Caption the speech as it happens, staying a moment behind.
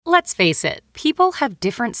Let's face it, people have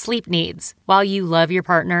different sleep needs. While you love your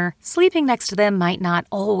partner, sleeping next to them might not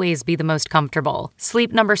always be the most comfortable.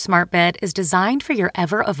 Sleep Number Smart Bed is designed for your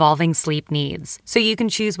ever-evolving sleep needs, so you can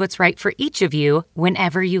choose what's right for each of you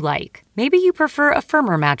whenever you like. Maybe you prefer a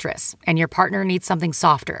firmer mattress, and your partner needs something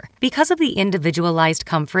softer. Because of the individualized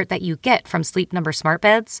comfort that you get from Sleep Number Smart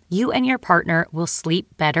Beds, you and your partner will sleep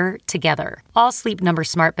better together. All Sleep Number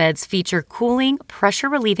Smart Beds feature cooling,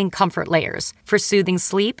 pressure-relieving comfort layers for soothing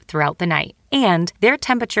sleep throughout the night. And their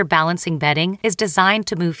temperature balancing bedding is designed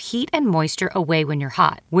to move heat and moisture away when you're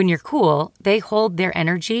hot. When you're cool, they hold their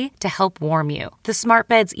energy to help warm you. The smart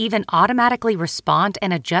beds even automatically respond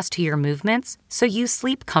and adjust to your movements, so you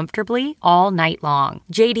sleep comfortably all night long.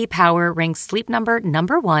 J.D. Power ranks Sleep Number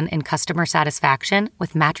 #1 in customer satisfaction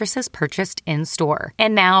with mattresses purchased in-store.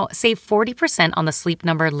 And now, save 40% on the Sleep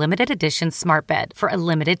Number limited edition smart bed for a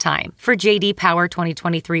limited time. For J.D. Power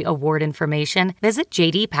 2023 award information, visit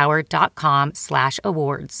jdpower.com/awards.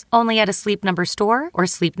 Only at a Sleep Number store or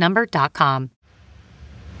sleepnumber.com.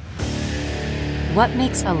 What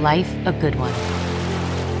makes a life a good one?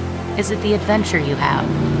 Is it the adventure you have?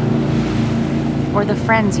 Or the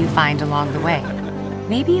friends you find along the way?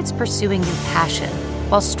 Maybe it's pursuing your passion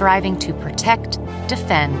while striving to protect,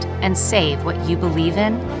 defend, and save what you believe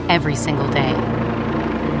in every single day.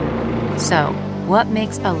 So, what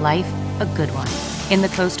makes a life a good one? In the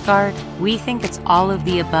Coast Guard, we think it's all of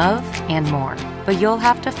the above and more, but you'll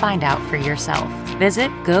have to find out for yourself.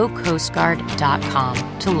 Visit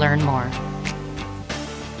gocoastguard.com to learn more.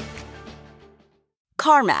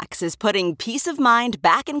 CarMax is putting peace of mind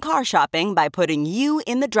back in car shopping by putting you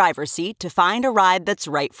in the driver's seat to find a ride that's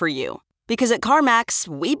right for you. Because at CarMax,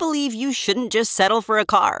 we believe you shouldn't just settle for a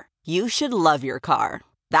car. You should love your car.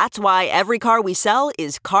 That's why every car we sell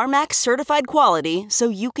is CarMax certified quality, so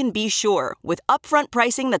you can be sure with upfront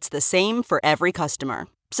pricing that's the same for every customer.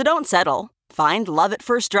 So don't settle. Find love at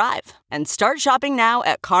first drive and start shopping now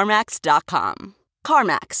at CarMax.com.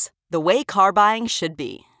 CarMax, the way car buying should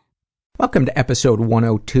be. Welcome to episode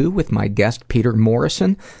 102 with my guest, Peter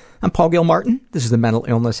Morrison. I'm Paul Gilmartin. This is the Mental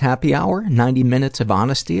Illness Happy Hour, 90 minutes of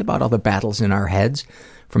honesty about all the battles in our heads,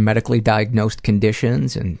 from medically diagnosed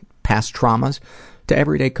conditions and past traumas to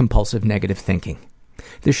everyday compulsive negative thinking.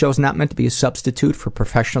 This show's not meant to be a substitute for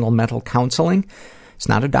professional mental counseling. It's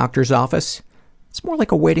not a doctor's office. It's more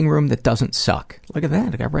like a waiting room that doesn't suck. Look at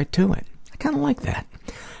that. I got right to it. I kind of like that.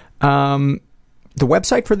 The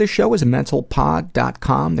website for this show is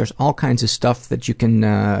mentalpod.com. There's all kinds of stuff that you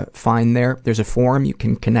can find there. There's a forum you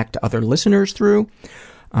can connect to other listeners through.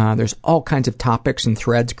 There's all kinds of topics and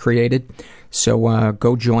threads created. So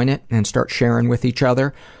go join it and start sharing with each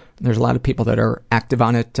other. There's a lot of people that are active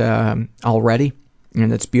on it already,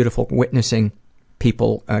 and it's beautiful witnessing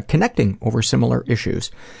people connecting over similar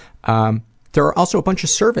issues. There are also a bunch of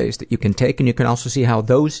surveys that you can take, and you can also see how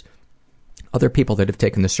those other people that have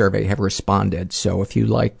taken the survey have responded. So if you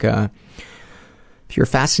like, if you're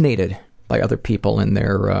fascinated by other people and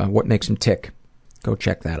their what makes them tick, go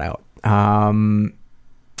check that out.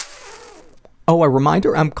 A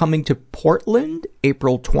reminder, I'm coming to Portland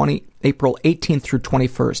April 18th through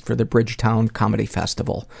 21st for the Bridgetown Comedy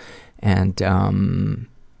Festival. And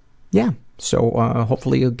so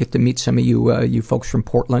hopefully you'll get to meet some of you folks from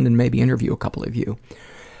Portland and maybe interview a couple of you.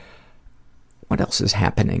 What else is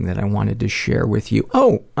happening that I wanted to share with you?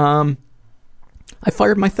 I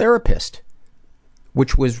fired my therapist,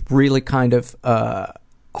 which was really kind of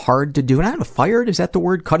hard to do. And I don't know, fired, is that the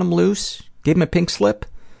word? Cut him loose? Gave him a pink slip?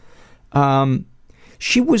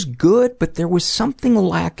 She was good, but there was something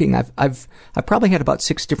lacking. I've probably had about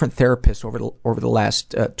 6 different therapists over the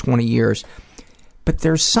last 20 years, but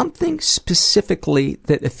there's something specifically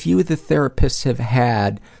that a few of the therapists have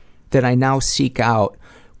had that I now seek out,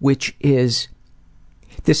 which is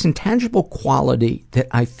this intangible quality that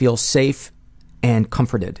I feel safe and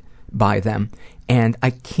comforted by them. And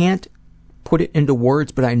I can't put it into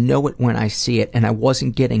words, but I know it when I see it, and I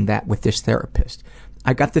wasn't getting that with this therapist.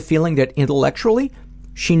 I got the feeling that intellectually,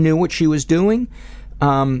 she knew what she was doing.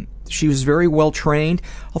 She was very well trained,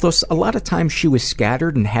 although a lot of times she was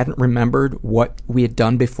scattered and hadn't remembered what we had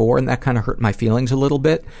done before, and that kind of hurt my feelings a little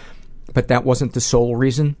bit. But that wasn't the sole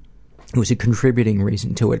reason. It was a contributing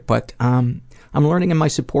reason to it. But I'm learning in my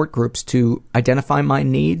support groups to identify my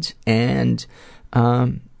needs and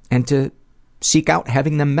to seek out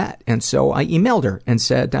having them met. And so I emailed her and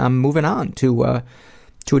said, I'm moving on to a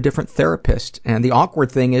different therapist. And the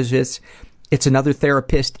awkward thing is it's another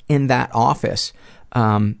therapist in that office.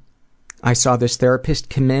 I saw this therapist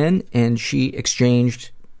come in and she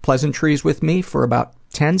exchanged pleasantries with me for about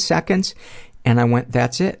 10 seconds. And I went,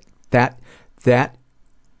 that's it. That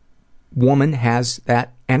woman has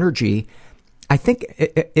that energy. I think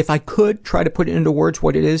if I could try to put it into words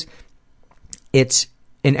what it is, it's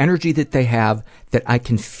an energy that they have that I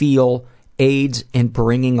can feel aids in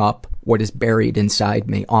bringing up what is buried inside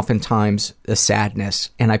me, oftentimes a sadness.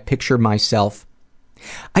 And I picture myself,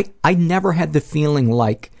 I never had the feeling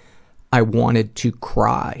like I wanted to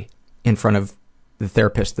cry in front of the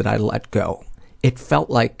therapist that I let go. It felt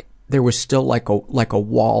like there was still like a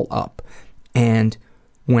wall up. And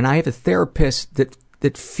when I have a therapist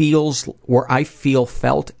that feels, where I feel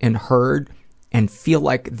felt and heard and feel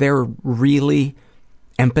like they're really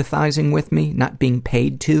empathizing with me, not being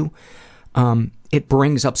paid to, it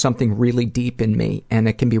brings up something really deep in me, and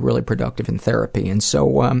it can be really productive in therapy. And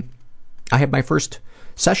so I had my first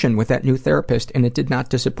session with that new therapist, and it did not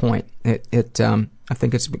disappoint. I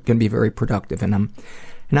think it's going to be very productive, and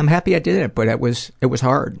I'm happy I did it. But it was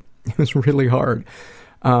hard. It was really hard.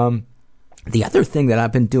 The other thing that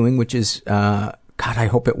I've been doing, which is God, I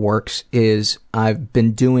hope it works, is I've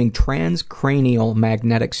been doing transcranial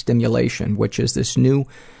magnetic stimulation, which is this new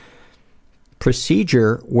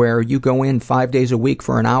procedure where you go in 5 days a week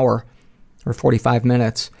for an hour or 45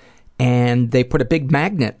 minutes, and they put a big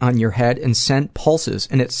magnet on your head and send pulses,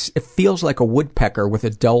 and it feels like a woodpecker with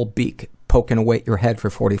a dull beak poking away at your head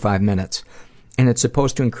for 45 minutes. And it's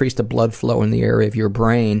supposed to increase the blood flow in the area of your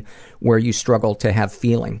brain where you struggle to have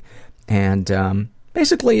feeling. And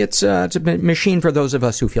basically it's a machine for those of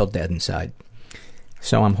us who feel dead inside.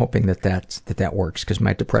 So I'm hoping that works, because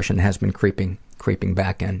my depression has been creeping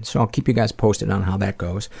back in. So I'll keep you guys posted on how that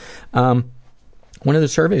goes. One of the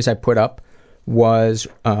surveys I put up was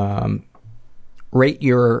rate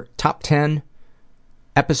your top 10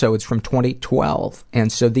 episodes from 2012.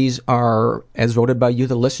 And so these are, as voted by you,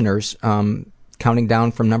 the listeners, counting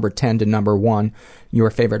down from number 10 to number 1, your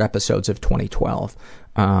favorite episodes of 2012.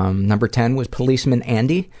 Number 10 was Policeman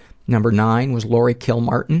Andy. Number 9 was Lori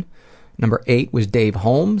Kilmartin. Number 8 was Dave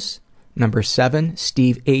Holmes. Number 7,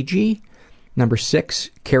 Steve Agee. Number 6,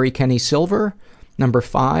 Carrie Kenny Silver. Number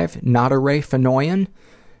 5, Nada Ray Fenoyan.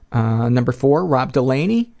 Number 4, Rob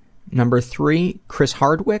Delaney. Number 3, Chris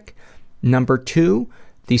Hardwick. Number 2,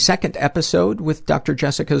 the second episode with Dr.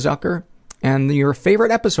 Jessica Zucker. And your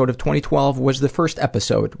favorite episode of 2012 was the first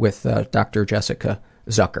episode with Dr. Jessica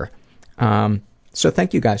Zucker. So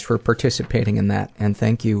thank you guys for participating in that, and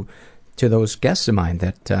thank you to those guests of mine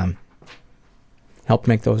that helped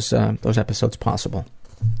make those episodes possible.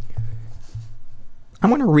 I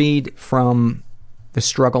want to read from the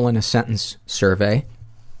Struggle in a Sentence survey.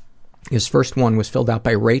 His first one was filled out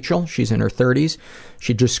by Rachel. She's in her 30s.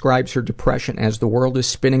 She describes her depression as, the world is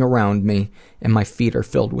spinning around me and my feet are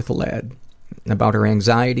filled with lead. About her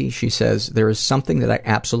anxiety, she says, there is something that I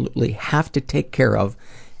absolutely have to take care of,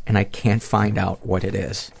 and I can't find out what it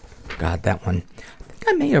is. God, that one. I think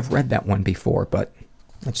I may have read that one before, but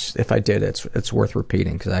if I did, it's worth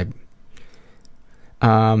repeating, because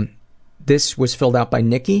this was filled out by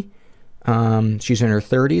Nikki. She's in her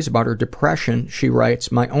 30s. About her depression, she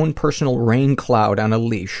writes, my own personal rain cloud on a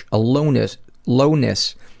leash, a lowness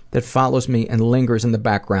that follows me and lingers in the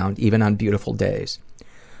background, even on beautiful days.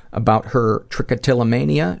 About her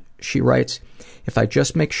trichotillomania, she writes, if I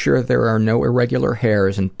just make sure there are no irregular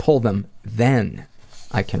hairs and pull them, then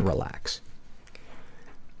I can relax.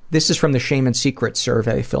 This is from the Shame and Secrets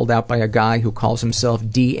survey, filled out by a guy who calls himself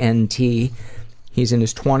DNT. He's in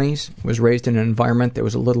his 20s, was raised in an environment that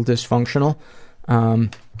was a little dysfunctional. Ever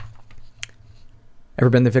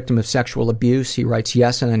been the victim of sexual abuse? He writes,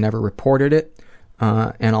 yes, and I never reported it.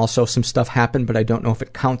 And also some stuff happened, but I don't know if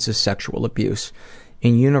it counts as sexual abuse.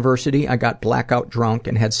 In university, I got blackout drunk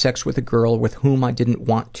and had sex with a girl with whom I didn't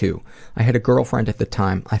want to. I had a girlfriend at the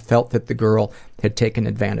time. I felt that the girl had taken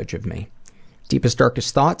advantage of me. Deepest,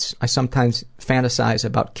 darkest thoughts? I sometimes fantasize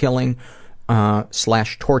about killing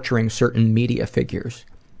 / torturing certain media figures.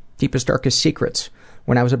 Deepest, darkest secrets?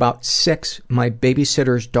 When I was about 6, my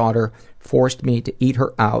babysitter's daughter forced me to eat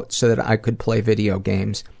her out so that I could play video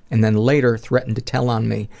games, and then later threatened to tell on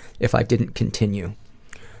me if I didn't continue.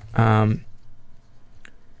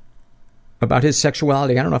 About his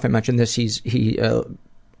sexuality, I don't know if I mentioned this, he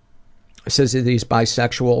says that he's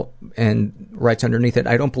bisexual and writes underneath it,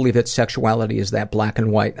 I don't believe that sexuality is that black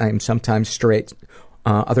and white. I am sometimes straight,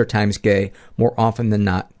 other times gay. More often than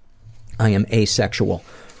not, I am asexual,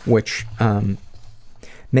 which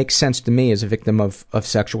makes sense to me as a victim of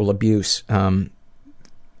sexual abuse. A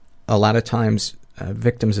lot of times,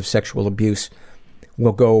 victims of sexual abuse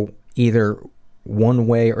will go either one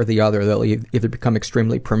way or the other. They'll either become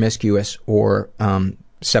extremely promiscuous or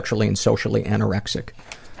sexually and socially anorexic.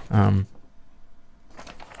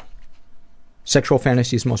 Sexual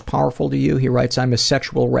fantasies most powerful to you? He writes, I'm a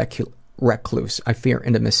sexual recluse. I fear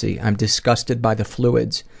intimacy. I'm disgusted by the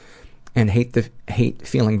fluids and hate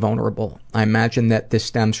feeling vulnerable. I imagine that this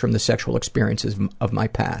stems from the sexual experiences of my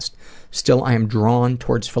past. Still, I am drawn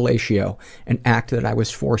towards fellatio, an act that I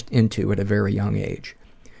was forced into at a very young age.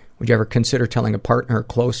 Would you ever consider telling a partner or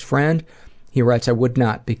close friend? He writes, I would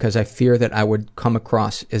not, because I fear that I would come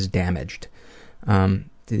across as damaged. Do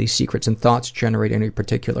these secrets and thoughts generate any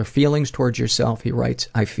particular feelings towards yourself? He writes,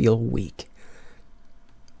 I feel weak.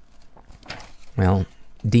 Well,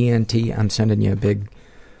 DNT, I'm sending you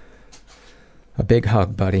a big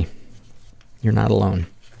hug, buddy. You're not alone.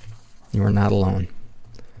 You are not alone.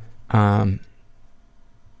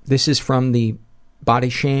 This is from the Body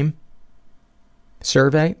Shame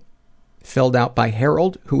survey, filled out by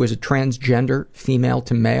Harold, who is a transgender female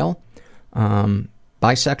to male,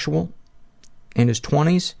 bisexual, in his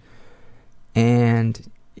 20s. And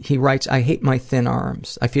he writes, I hate my thin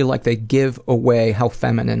arms. I feel like they give away how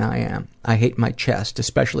feminine I am. I hate my chest,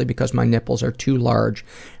 especially because my nipples are too large,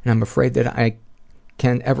 and I'm afraid that if I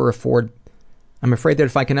can ever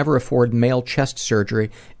afford male chest surgery,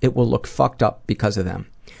 it will look fucked up because of them.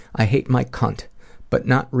 I hate my cunt, but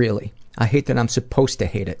not really. I hate that I'm supposed to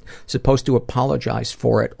hate it, supposed to apologize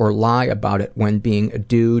for it or lie about it when being a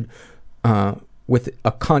dude with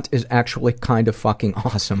a cunt is actually kind of fucking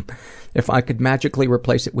awesome. If I could magically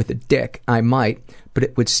replace it with a dick, I might, but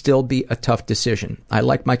it would still be a tough decision. I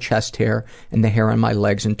like my chest hair and the hair on my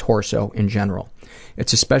legs and torso in general.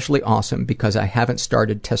 It's especially awesome because I haven't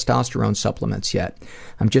started testosterone supplements yet.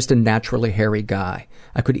 I'm just a naturally hairy guy.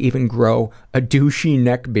 I could even grow a douchey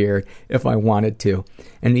neck beard if I wanted to.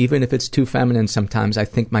 And even if it's too feminine sometimes, I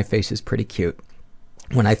think my face is pretty cute.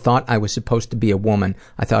 When I thought I was supposed to be a woman,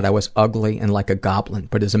 I thought I was ugly and like a goblin.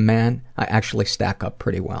 But as a man, I actually stack up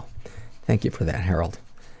pretty well. Thank you for that, Harold.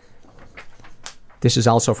 This is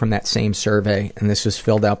also from that same survey, and this was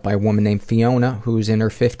filled out by a woman named Fiona, who's in her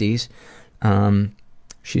 50s.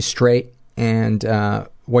 She's straight, and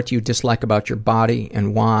what do you dislike about your body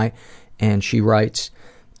and why? And she writes,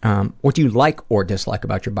 what do you like or dislike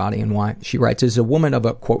about your body and why? She writes, as a woman of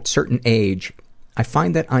a, quote, certain age, I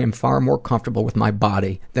find that I am far more comfortable with my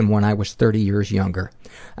body than when I was 30 years younger.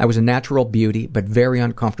 I was a natural beauty, but very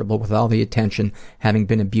uncomfortable with all the attention, having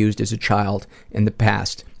been abused as a child in the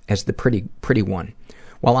past as the pretty one.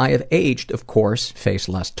 While I have aged, of course, face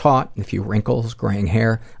less taut, a few wrinkles, graying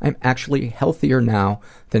hair, I'm actually healthier now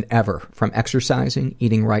than ever from exercising,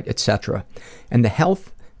 eating right, etc. And the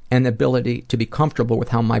health and ability to be comfortable with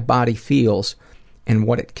how my body feels and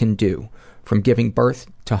what it can do, from giving birth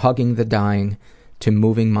to hugging the dying to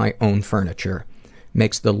moving my own furniture,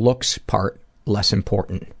 makes the looks part less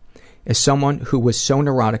important. As someone who was so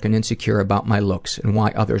neurotic and insecure about my looks and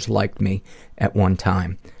why others liked me at one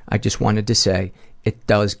time, I just wanted to say, it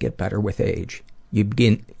does get better with age. You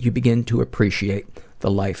begin to appreciate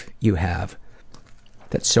the life you have.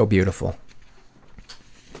 That's so beautiful.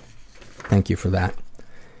 Thank you for that.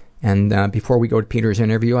 And before we go to Peter's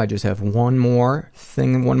interview, I just have one more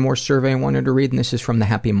survey I wanted to read, and this is from the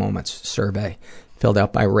Happy Moments survey, filled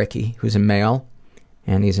out by Ricky, who's a male,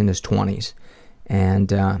 and he's in his 20s.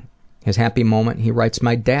 And his happy moment, he writes,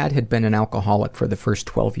 my dad had been an alcoholic for the first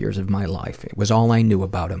 12 years of my life. It was all I knew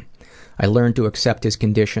about him. I learned to accept his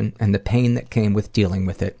condition and the pain that came with dealing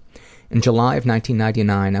with it. In July of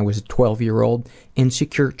 1999, I was a 12-year-old,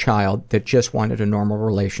 insecure child that just wanted a normal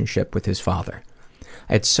relationship with his father.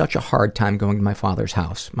 I had such a hard time going to my father's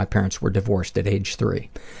house, my parents were divorced at age 3,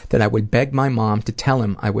 that I would beg my mom to tell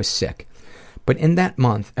him I was sick. But in that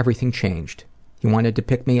month, everything changed. He wanted to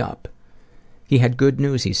pick me up. He had good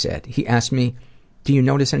news, he said. He asked me, do you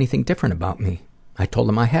notice anything different about me? I told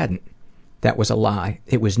him I hadn't. That was a lie.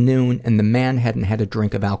 It was noon, and the man hadn't had a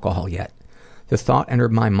drink of alcohol yet. The thought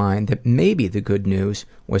entered my mind that maybe the good news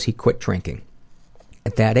was he quit drinking.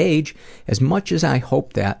 At that age, as much as I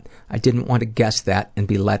hoped that, I didn't want to guess that and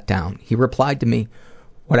be let down. He replied to me,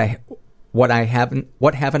 what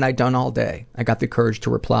haven't I done all day? I got the courage to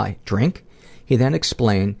reply, drink? He then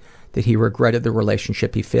explained that he regretted the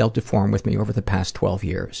relationship he failed to form with me over the past 12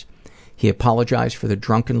 years. He apologized for the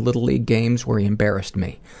drunken Little League games where he embarrassed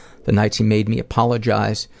me. The nights he made me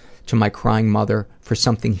apologize to my crying mother for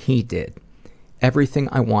something he did. Everything.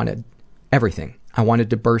 I wanted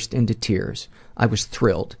to burst into tears. I was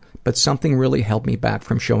thrilled, but something really held me back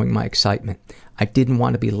from showing my excitement. I didn't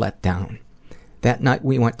want to be let down. That night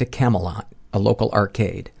we went to Camelot, a local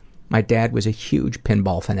arcade. My dad was a huge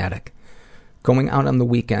pinball fanatic. Going out on the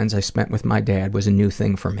weekends I spent with my dad was a new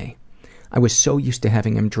thing for me. I was so used to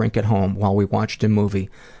having him drink at home while we watched a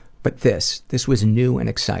movie, but this was new and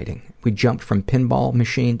exciting. We jumped from pinball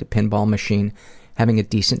machine to pinball machine, having a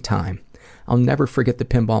decent time. I'll never forget the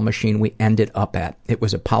pinball machine we ended up at. It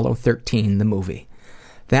was Apollo 13, the movie.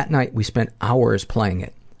 That night, we spent hours playing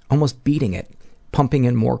it, almost beating it, pumping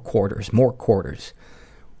in more quarters, more quarters.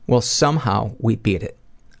 Well, somehow, we beat it.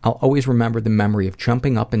 I'll always remember the memory of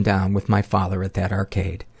jumping up and down with my father at that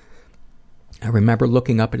arcade. I remember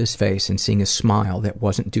looking up at his face and seeing a smile that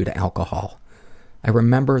wasn't due to alcohol. I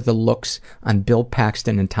remember the looks on Bill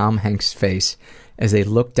Paxton and Tom Hanks' face as they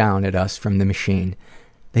looked down at us from the machine.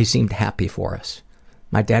 They seemed happy for us.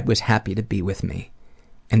 My dad was happy to be with me,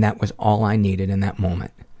 and that was all I needed in that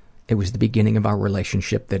moment. It was the beginning of our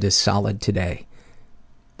relationship that is solid today.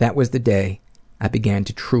 That was the day I began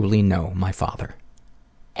to truly know my father.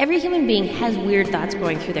 Every human being has weird thoughts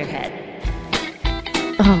going through their head.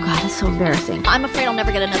 Oh God, it's so embarrassing. I'm afraid I'll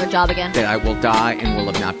never get another job again. That I will die and will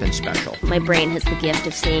have not been special. My brain has the gift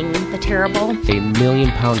of seeing the terrible. A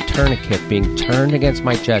million-pound tourniquet being turned against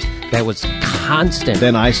my chest that was constant.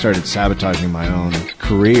 Then I started sabotaging my own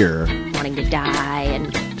career. Wanting to die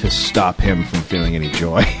and... to stop him from feeling any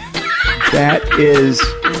joy. That is...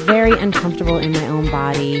 very uncomfortable in my own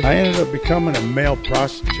body. I ended up becoming a male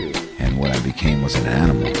prostitute. And what I became was an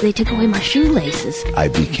animal. They took away my shoelaces. I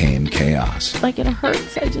became chaos. Like, it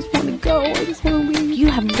hurts. I just want to go. I just want to leave. You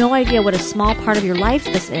have no idea what a small part of your life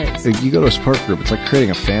this is. You go to a support group, it's like creating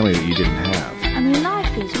a family that you didn't have. I mean,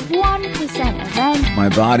 life is 1% event. My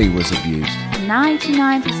body was abused.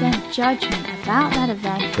 99% judgment about that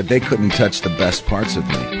event. But they couldn't touch the best parts of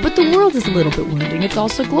me. But the world is a little bit wounding. It's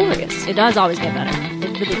also glorious. It does always get better.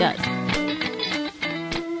 It really does.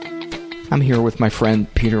 I'm here with my friend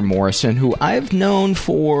Peter Morrison, who I've known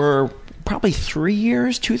for probably 3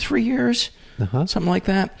 years, 2-3 years, something like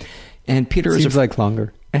that. And Peter seems like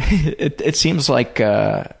longer. It seems like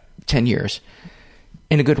 10 years,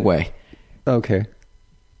 in a good way. Okay.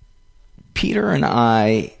 Peter and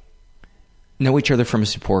I know each other from a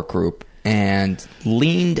support group and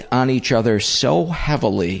leaned on each other so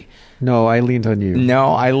heavily. No, I leaned on you.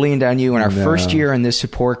 No, I leaned on you in our first year in this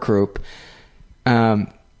support group.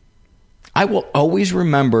 I will always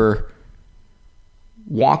remember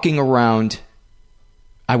walking around.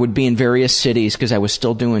 I would be in various cities because I was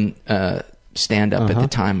still doing stand-up at the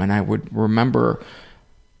time, and I would remember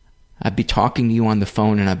I'd be talking to you on the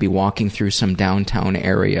phone, and I'd be walking through some downtown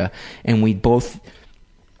area, and we'd both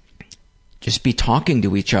just be talking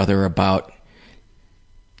to each other about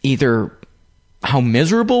either how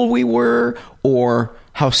miserable we were or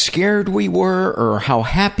how scared we were or how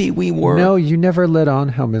happy we were. No, you never let on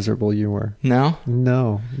how miserable you were. No?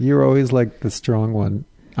 No. You were always like the strong one.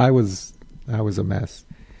 I was a mess.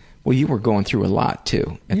 Well, you were going through a lot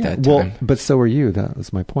too at that time. Well, but so were you. That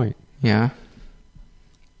was my point. Yeah.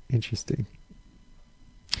 Interesting.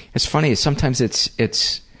 It's funny. Sometimes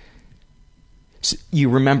it's you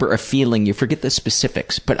remember a feeling. You forget the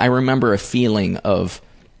specifics, but I remember a feeling of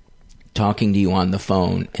talking to you on the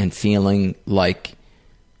phone and feeling like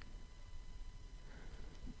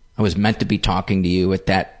I was meant to be talking to you at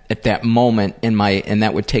that moment and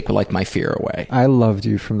that would take like my fear away. I loved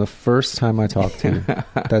you from the first time I talked to you.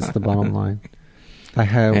 That's the bottom line.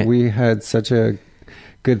 We had such a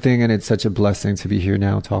good thing, and it's such a blessing to be here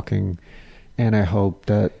now talking, and I hope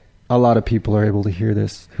that a lot of people are able to hear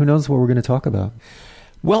this. Who knows what we're going to talk about?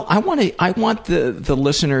 Well, I want the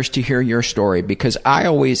listeners to hear your story, because I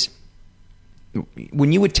always,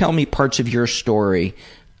 when you would tell me parts of your story,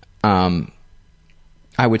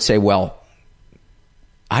 I would say, well,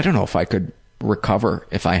 I don't know if I could recover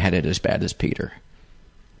if I had it as bad as Peter.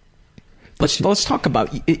 Let's talk about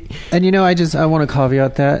it. And I want to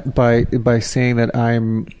caveat that by saying that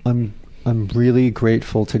I'm really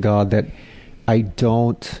grateful to God that I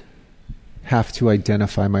don't have to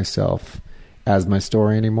identify myself as my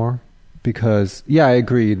story anymore, because I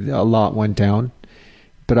agree a lot went down,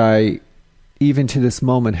 but I even to this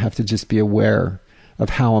moment have to just be aware of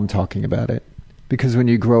how I'm talking about it. Because when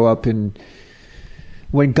you grow up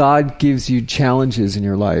when God gives you challenges in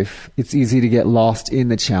your life, it's easy to get lost in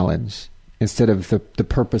the challenge instead of the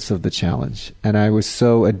purpose of the challenge. And I was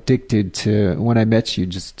so addicted to, when I met you,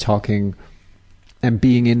 just talking and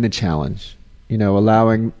being in the challenge,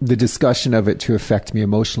 allowing the discussion of it to affect me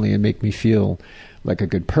emotionally and make me feel like a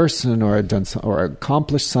good person or I'd done or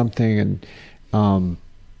accomplished something. And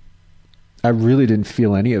I really didn't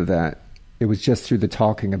feel any of that. It was just through the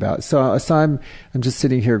talking about it. So I'm just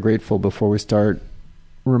sitting here grateful before we start,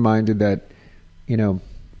 reminded that,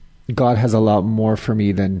 God has a lot more for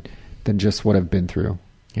me than just what I've been through.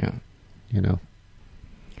 Yeah.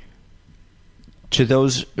 To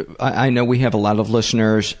those, I know we have a lot of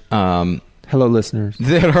listeners. Hello, listeners.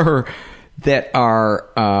 That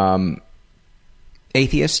are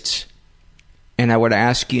atheists and I would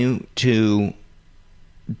ask you to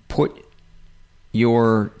put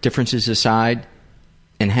your differences aside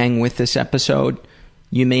and hang with this episode.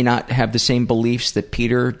 You may not have the same beliefs that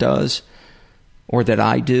Peter does or that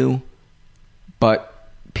I do, but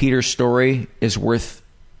Peter's story is worth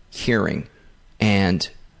hearing. And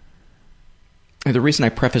the reason I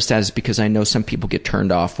preface that is because I know some people get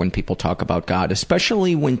turned off when people talk about God,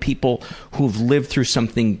 especially when people who've lived through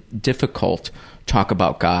something difficult talk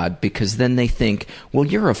about God, because then they think, well,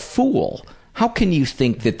 you're a fool. How can you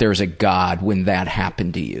think that there's a God when that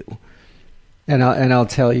happened to you? And I'll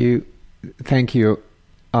tell you, thank you.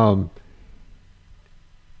 I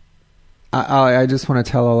just want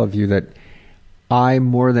to tell all of you that I,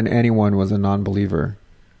 more than anyone, was a non-believer.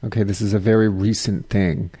 Okay, this is a very recent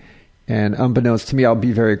thing. And unbeknownst to me, I'll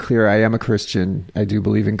be very clear, I am a Christian. I do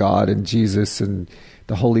believe in God and Jesus and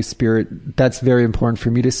the Holy Spirit. That's very important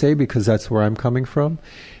for me to say because that's where I'm coming from.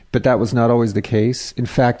 But that was not always the case. In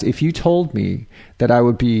fact, if you told me that I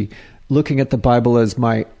would be looking at the Bible as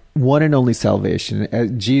my one and only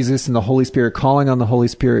salvation, Jesus and the Holy Spirit, calling on the Holy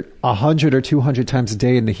Spirit 100 or 200 times a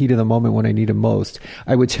day in the heat of the moment when I need him most,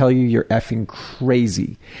 I would tell you you're effing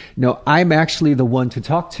crazy. No, I'm actually the one to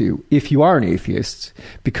talk to if you are an atheist,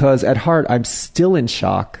 because at heart I'm still in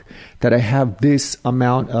shock that I have this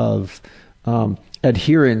amount of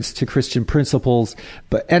adherence to Christian principles.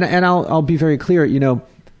 But and I'll be very clear, you know,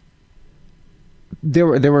 there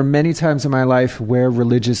were many times in my life where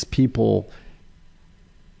religious people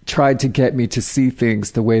tried to get me to see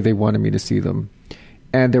things the way they wanted me to see them.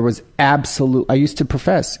 And there was I used to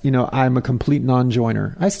profess, you know, I'm a complete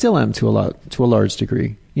non-joiner. I still am to a large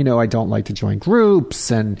degree. You know, I don't like to join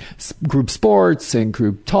groups and group sports and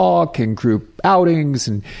group talk and group outings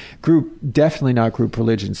and definitely not group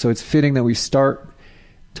religion. So it's fitting that we start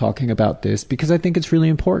talking about this because I think it's really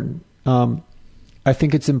important. I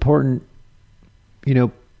think it's important, you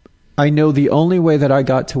know, I know the only way that I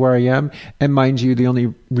got to where I am, and mind you, the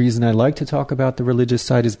only reason I like to talk about the religious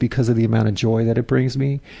side is because of the amount of joy that it brings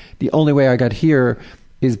me. The only way I got here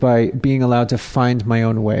is by being allowed to find my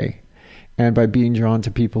own way and by being drawn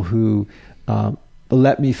to people who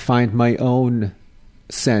let me find my own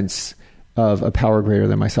sense of a power greater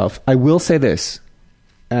than myself. I will say this,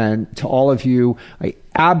 and to all of you, I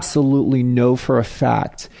absolutely know for a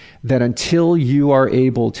fact that until you are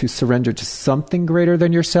able to surrender to something greater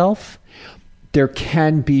than yourself, there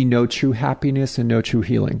can be no true happiness and no true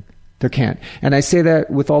healing. There can't. And I say that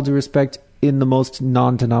with all due respect in the most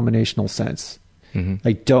non-denominational sense.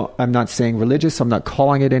 Mm-hmm. I'm not saying religious, I'm not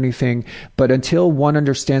calling it anything, but until one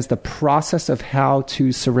understands the process of how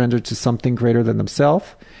to surrender to something greater than themselves,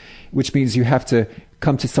 which means you have to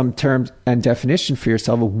come to some terms and definition for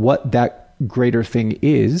yourself of what that greater thing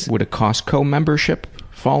is. Would a Costco membership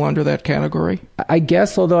fall under that category? I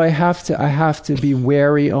guess, although I have to be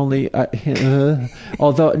wary only.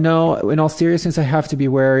 Although, no, in all seriousness, I have to be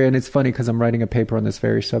wary. And it's funny because I'm writing a paper on this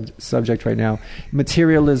very subject right now.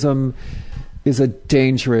 Materialism is a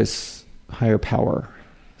dangerous higher power.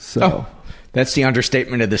 So that's the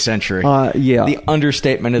understatement of the century. Yeah. The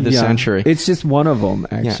understatement of the century. It's just one of them,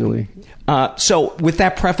 actually. Yeah. So with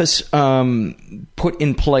that preface put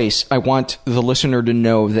in place, I want the listener to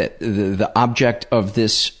know that the object of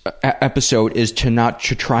this episode is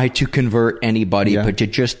to try to convert anybody, but to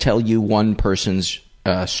just tell you one person's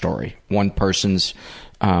story, one person's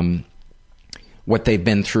what they've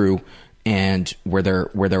been through and where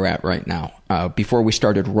they're at right now. Before we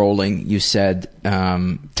started rolling, you said,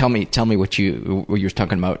 "Tell me what you were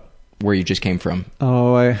talking about, where you just came from."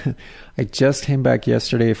 Oh, I just came back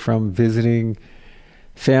yesterday from visiting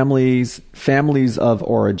families of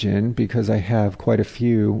origin, because I have quite a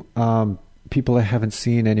few people I haven't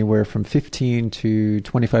seen anywhere from 15 to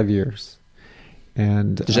 25 years.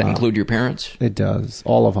 And does that include your parents? It does,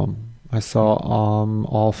 all of them. I saw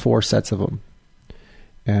all 4 sets of them.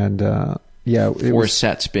 And four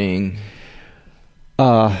sets being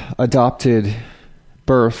adopted,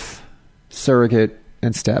 birth, surrogate,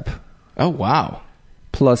 and step. Oh, wow.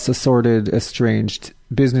 Plus assorted, estranged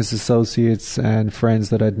business associates and friends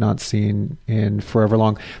that I'd not seen in forever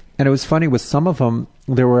long. And it was funny, with some of them,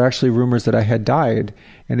 there were actually rumors that I had died.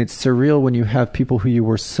 And it's surreal when you have people who you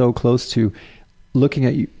were so close to looking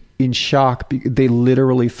at you in shock. They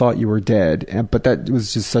literally thought you were dead. But that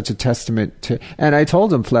was just such a testament to... And I told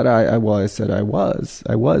them flat out, I said I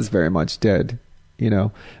was very much dead, you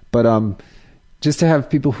know. But just to have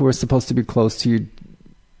people who are supposed to be close to you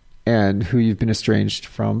and who you've been estranged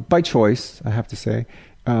from, by choice, I have to say,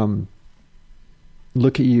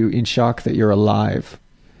 look at you in shock that you're alive,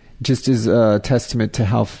 just is a testament to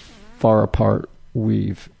how far apart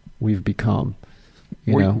we've become.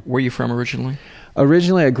 Where are you from originally?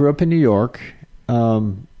 Originally, I grew up in New York.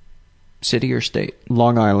 City or state?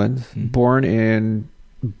 Long Island. Born in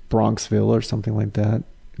Bronxville or something like that.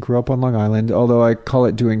 Grew up on Long Island, although I call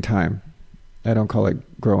it doing time. I don't call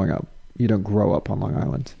it growing up. You don't grow up on Long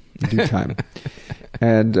Island. You do time.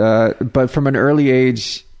 And but from an early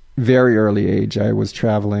age, very early age, I was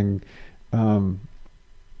traveling all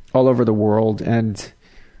over the world. And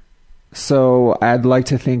so I'd like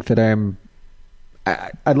to think that I'm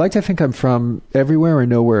from everywhere and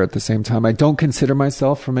nowhere at the same time. I don't consider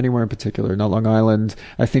myself from anywhere in particular, not Long Island.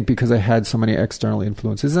 I think because I had so many external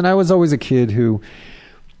influences. And I was always a kid who,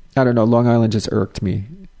 I don't know, Long Island just irked me.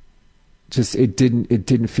 Just it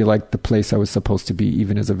didn't feel like the place I was supposed to be,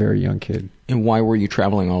 even as a very young kid. And why were you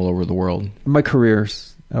traveling all over the world? My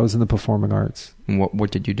careers. I was in the performing arts. And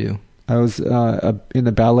what did you do? I was in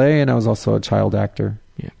the ballet, and I was also a child actor.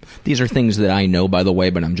 Yeah, these are things that I know, by the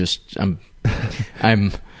way, but I'm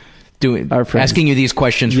asking you these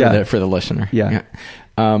questions for the listener. Yeah.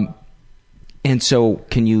 And so,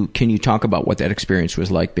 can you talk about what that experience was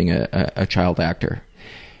like being a child actor?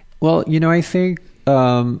 Well,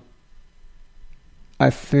 I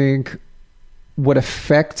think what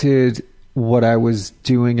affected what I was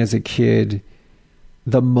doing as a kid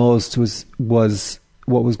the most was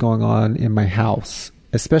what was going on in my house,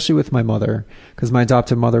 especially with my mother, because my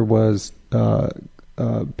adopted mother was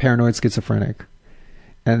paranoid schizophrenic.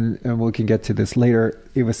 And we can get to this later.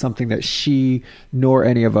 It was something that she nor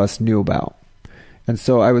any of us knew about. And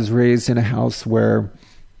so I was raised in a house where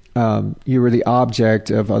you were the object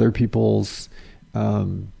of other people's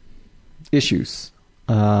issues.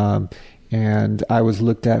 And I was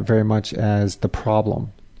looked at very much as the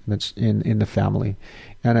problem in the family.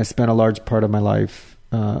 And I spent a large part of my life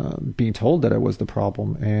being told that I was the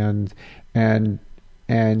problem, and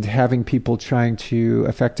having people trying to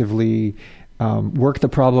effectively work the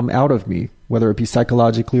problem out of me, whether it be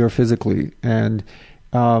psychologically or physically. And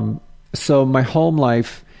so my home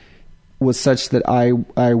life was such that I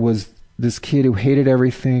was this kid who hated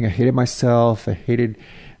everything. I hated myself. I hated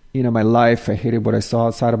my life. I hated what I saw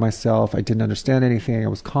outside of myself. I didn't understand anything. I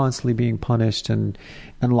was constantly being punished and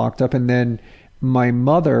locked up. And then my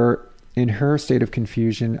mother, in her state of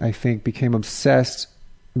confusion, I think became obsessed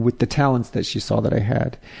with the talents that she saw that I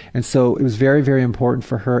had. And so it was very, very important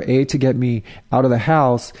for her, A, to get me out of the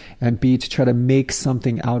house, and B, to try to make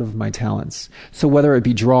something out of my talents. So whether it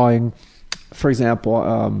be drawing, for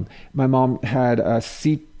example, my mom had a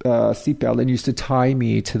seatbelt and used to tie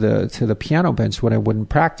me to the piano bench when I wouldn't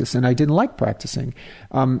practice, and I didn't like practicing.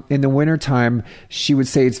 In the wintertime, she would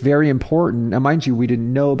say it's very important. Now, mind you, we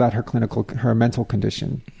didn't know about her mental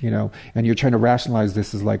condition, and you're trying to rationalize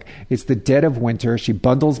this as like, it's the dead of winter. She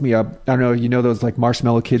bundles me up. I don't know, those like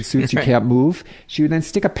Marshmallow Kid suits, you can't move. She would then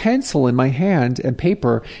stick a pencil in my hand and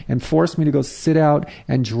paper and force me to go sit out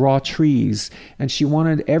and draw trees. And she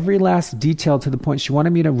wanted every last detail to the point. She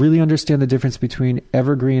wanted me to really understand the difference between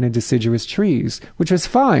evergreen and deciduous trees, which was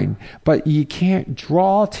fine, but you can't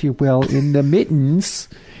draw too well in the mittens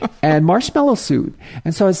and marshmallow suit.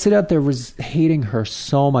 And so I'd sit out there was hating her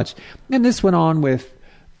so much. And this went on with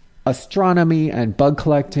astronomy and bug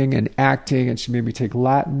collecting and acting, and she made me take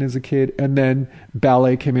Latin as a kid, and then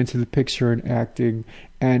ballet came into the picture and acting.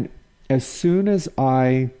 And as soon as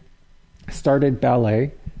I started the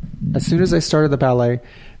ballet,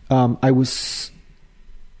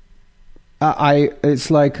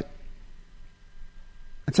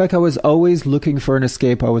 it's like I was always looking for an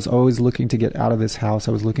escape. I was always looking to get out of this house.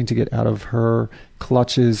 I was looking to get out of her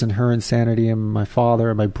clutches and her insanity and my father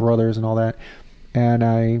and my brothers and all that.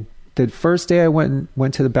 And the first day I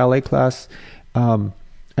went to the ballet class, I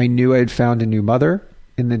knew I had found a new mother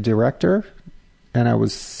in the director, and I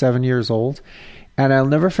was 7 years old. And I'll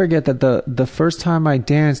never forget that the first time I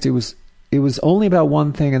danced, it was only about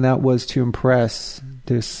one thing, and that was to impress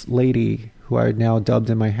this lady who I had now dubbed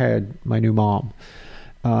in my head my new mom.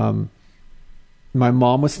 My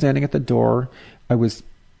mom was standing at the door. I was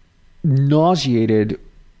nauseated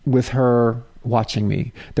with her watching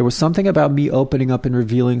me. There was something about me opening up and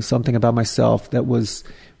revealing something about myself that was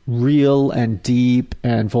real and deep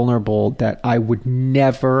and vulnerable that I would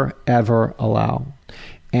never, ever allow.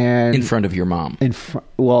 And in front of your mom?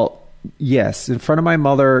 Yes. In front of my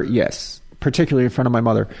mother, yes. Particularly in front of my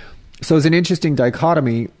mother. So it's an interesting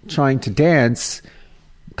dichotomy, trying to dance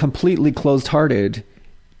completely closed-hearted,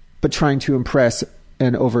 but trying to impress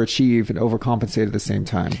and overachieve and overcompensate at the same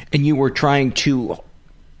time. And you were trying to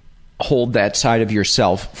hold that side of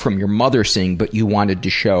yourself from your mother seeing, but you wanted to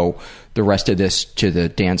show the rest of this to the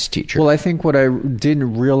dance teacher. Well, I think what I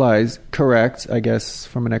didn't realize, correct, I guess,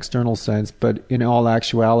 from an external sense, but in all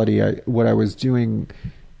actuality, what I was doing,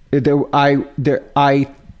 I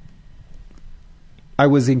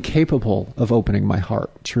was incapable of opening my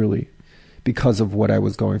heart, truly, because of what I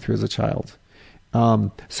was going through as a child.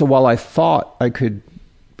 So while I thought I could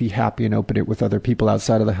be happy and open it with other people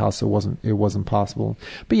outside of the house, it wasn't possible.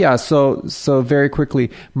 But yeah, so very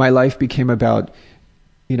quickly, my life became about,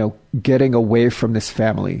 getting away from this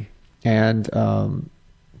family and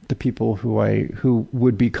the people who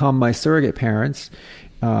would become my surrogate parents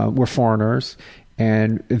were foreigners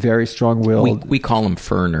and very strong-willed. We call them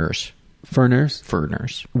furners. Furners?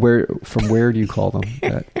 Furners. From where do you call them?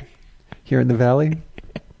 Here in the valley?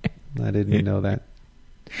 I didn't know that.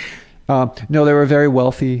 No, they were very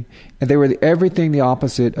wealthy, and they were everything the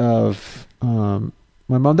opposite of my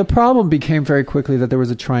mom. The problem became very quickly that there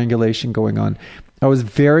was a triangulation going on. I was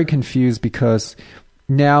very confused because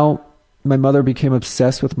now my mother became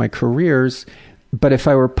obsessed with my careers, but if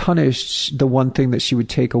I were punished, the one thing that she would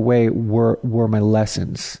take away were my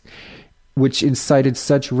lessons, which incited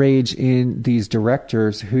such rage in these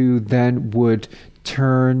directors who then would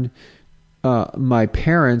turn my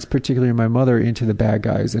parents, particularly my mother, into the bad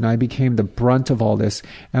guys. And I became the brunt of all this.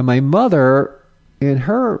 And my mother, in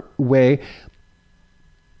her way,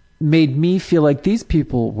 made me feel like these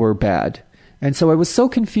people were bad. And so I was so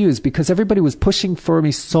confused because everybody was pushing for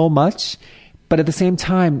me so much, but at the same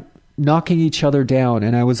time, knocking each other down.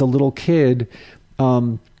 And I was a little kid.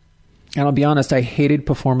 And I'll be honest, I hated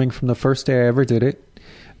performing from the first day I ever did it.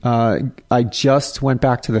 I just went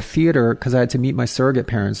back to the theater because I had to meet my surrogate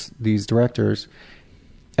parents, these directors,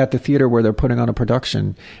 at the theater where they're putting on a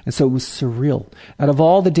production. And so it was surreal. Out of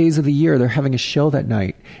all the days of the year, they're having a show that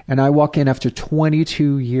night. And I walk in after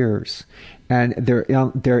 22 years. And they're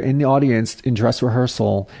in the audience in dress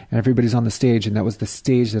rehearsal, and everybody's on the stage. And that was the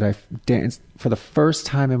stage that I danced for the first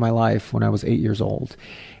time in my life when I was 8 years old.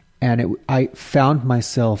 And I found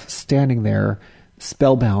myself standing there,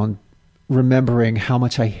 spellbound, remembering how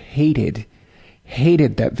much I hated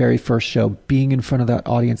that very first show, being in front of that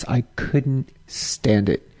audience. I couldn't stand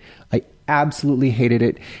it. I absolutely hated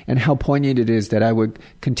it, and how poignant it is that I would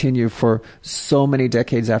continue for so many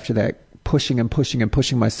decades after that, pushing and pushing and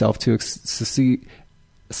pushing myself to succeed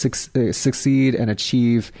and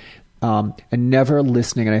achieve, and never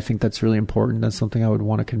listening. And I think that's really important. That's something I would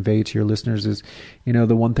want to convey to your listeners is,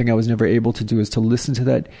 the one thing I was never able to do is to listen to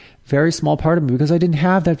that very small part of me, because I didn't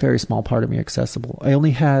have that very small part of me accessible. I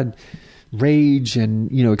only had rage and,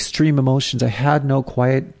 extreme emotions. I had no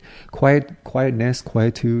quietness,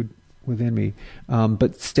 quietude within me.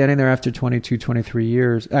 But standing there after 22, 23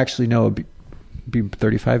 years, actually, no, it'd be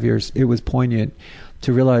 35 years, it was poignant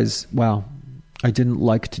to realize, wow, I didn't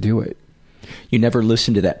like to do it. You never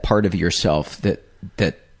listened to that part of yourself that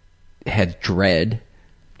had dread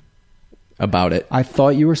about it. I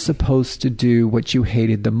thought you were supposed to do what you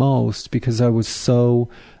hated the most because I was so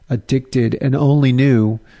addicted and only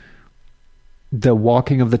knew the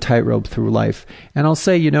walking of the tightrope through life. And I'll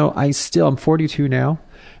say, I'm 42 now.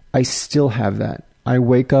 I still have that. I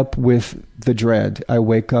wake up with the dread. I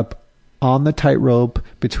wake up on the tightrope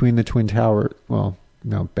between the Twin Towers. Well,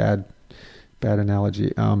 no, bad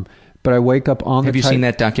analogy. But I wake up on Have you seen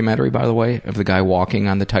that documentary, by the way, of the guy walking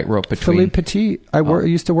on the tightrope between... Philippe Petit. I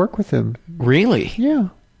used to work with him. Really? Yeah.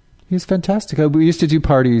 He's fantastic. We used to do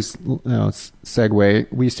parties,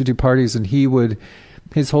 segue. We used to do parties, and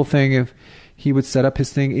his whole thing, he would set up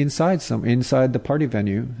his thing inside the party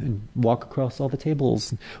venue and walk across all the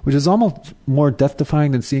tables, which is almost more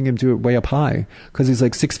death-defying than seeing him do it way up high, because he's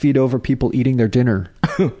like 6 feet over people eating their dinner.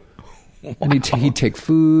 Wow. And he'd take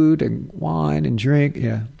food and wine and drink.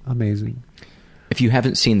 Yeah, amazing. If you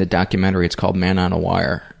haven't seen the documentary, it's called Man on a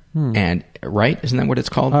Wire. And right? Isn't that what it's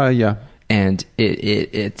called? Yeah. And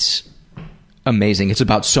it's amazing. It's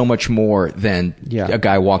about so much more than a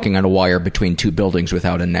guy walking on a wire between two buildings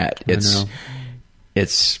without a net.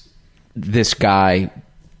 It's this guy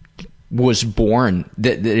was born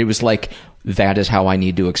that it was like, that is how I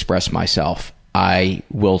need to express myself. I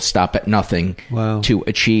will stop at nothing to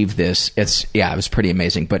achieve this. It was pretty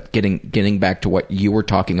amazing. But getting back to what you were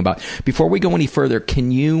talking about, before we go any further,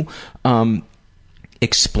 can you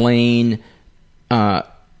explain the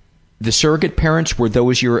surrogate parents? Were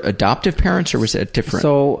those your adoptive parents, or was that different?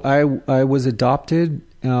 So I was adopted.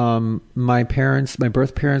 My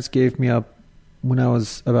birth parents gave me up when I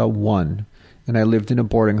was about 1, and I lived in a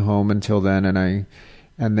boarding home until then. And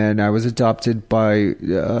And then I was adopted by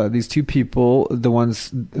these two people, the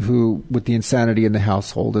ones who with the insanity in the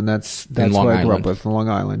household, and that's who I grew up with, Long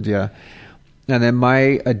Island, yeah. And then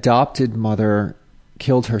my adopted mother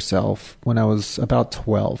killed herself when I was about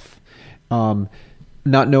 12, not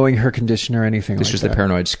knowing her condition or anything. This was the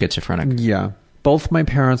paranoid schizophrenic. Yeah, both my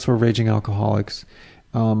parents were raging alcoholics.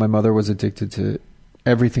 My mother was addicted to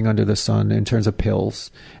everything under the sun in terms of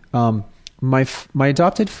pills. My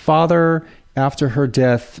adopted father, after her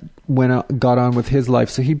death, got on with his life,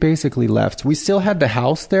 so he basically left. We still had the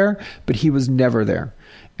house there, but he was never there.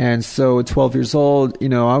 And so at 12 years old,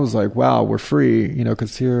 I was like, wow, we're free,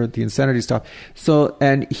 because here the insanity stopped. So,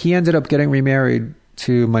 and he ended up getting remarried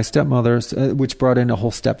to my stepmother's, which brought in a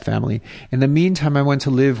whole step family. In the meantime, I went to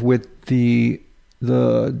live with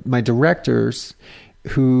my directors,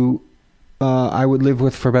 who I would live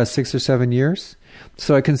with for about 6 or 7 years.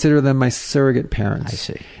 So I consider them my surrogate parents. I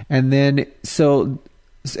see. And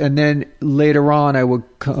then later on, I would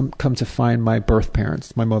come to find my birth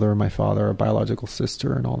parents, my mother and my father, a biological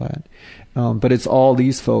sister, and all that. But it's all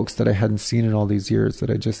these folks that I hadn't seen in all these years that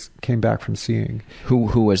I just came back from seeing. Who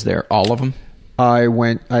was there? All of them? I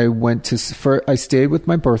stayed with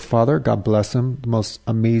my birth father. God bless him, the most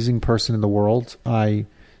amazing person in the world. I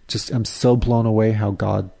just am so blown away how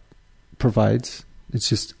God provides. It's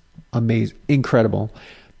just amazing, incredible.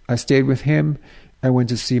 I stayed with him. I went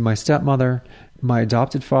to see my stepmother, my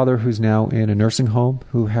adopted father, who's now in a nursing home,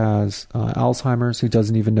 who has Alzheimer's, who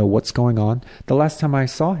doesn't even know what's going on. The last time I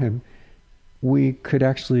saw him, we could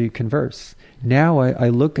actually converse. Now I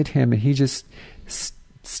look at him and he just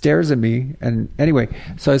stares at me. And anyway,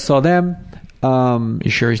 so I saw them.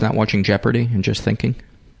 You sure he's not watching Jeopardy and just thinking?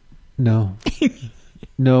 No.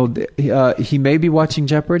 No, he may be watching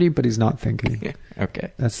Jeopardy, but he's not thinking.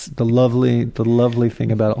 Okay. That's the lovely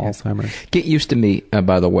thing about Alzheimer's. Get used to me,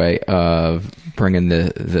 by the way, of bringing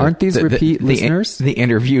the aren't these repeat listeners? The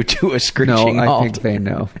interview to a screeching halt. No, I think they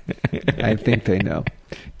know. I think they know.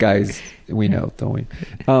 Guys, we know, don't we?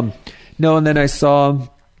 No, and then I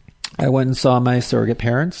went and saw my surrogate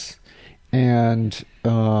parents, and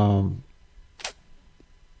then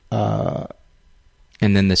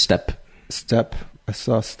the step. I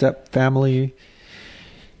saw step family.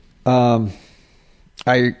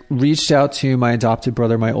 I reached out to my adopted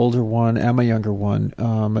brother, my older one, and my younger one.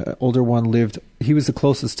 My older one he was the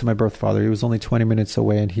closest to my birth father. He was only 20 minutes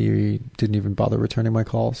away, and he didn't even bother returning my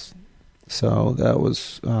calls. So that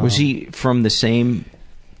was... was he from the same...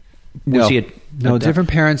 No, different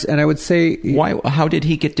parents. And I would say... Why? How did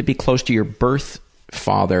he get to be close to your birth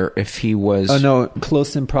father if he was... Oh, no,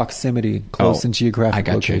 close in proximity, close in geographic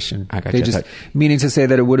location. I got you. Meaning to say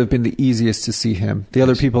that it would have been the easiest to see him. The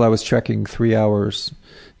other people I was trekking 3 hours,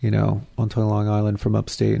 onto Long Island from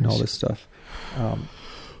upstate and all this stuff.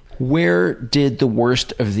 Where did the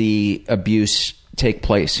worst of the abuse take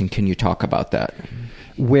place, and can you talk about that?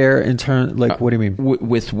 Where in turn, what do you mean?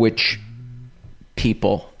 With which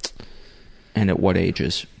people and at what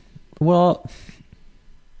ages? Well...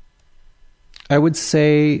 I would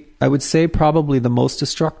say probably the most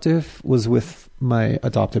destructive was with my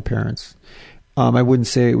adopted parents. I wouldn't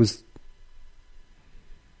say it was.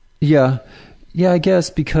 Yeah, I guess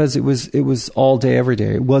because it was all day, every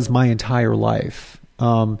day. It was my entire life.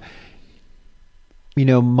 My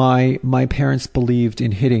parents believed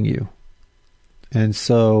in hitting you, and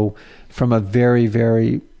so from a very,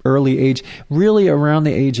 very early age, really around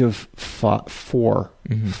the age of 4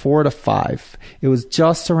 to 5. It was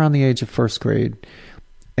just around the age of first grade.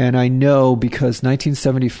 And I know because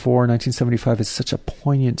 1974, 1975 is such a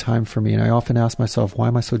poignant time for me. And I often ask myself, why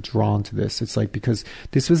am I so drawn to this? It's like, because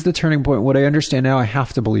this was the turning point. What I understand now, I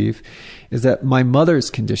have to believe, is that my mother's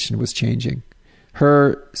condition was changing.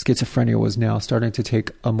 Her schizophrenia was now starting to take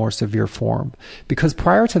a more severe form. Because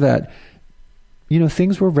prior to that,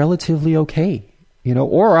 things were relatively okay.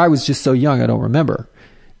 Or I was just so young, I don't remember.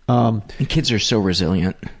 And kids are so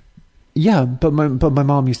resilient. Yeah, but my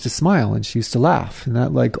mom used to smile and she used to laugh, and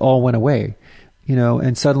that all went away,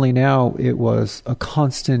 And suddenly now it was a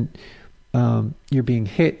constant. You're being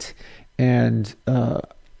hit and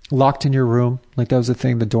locked in your room. That was the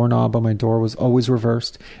thing. The doorknob on my door was always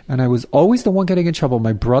reversed, and I was always the one getting in trouble.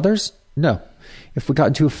 My brothers, no. If we got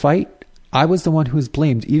into a fight, I was the one who was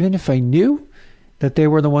blamed, even if I knew that they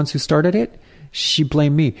were the ones who started it. She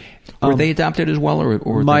blamed me. Were they adopted as well,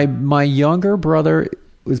 or my younger brother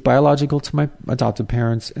was biological to my adopted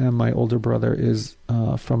parents, and my older brother is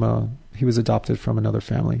he was adopted from another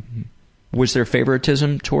family. Was there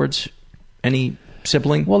favoritism towards any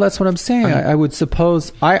sibling? Well, that's what I'm saying. I would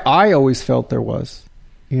suppose I always felt there was,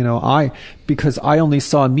 because I only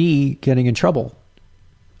saw me getting in trouble.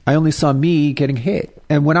 I only saw me getting hit.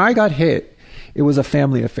 And when I got hit, it was a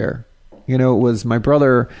family affair. You know, it was my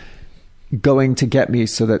brother going to get me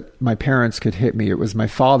so that my parents could hit me. It was my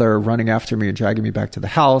father running after me and dragging me back to the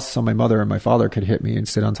house so my mother and my father could hit me and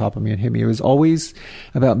sit on top of me and hit me. It was always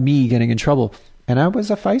about me getting in trouble. And I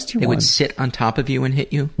was a feisty one. They would sit on top of you and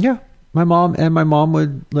hit you? Yeah. My mom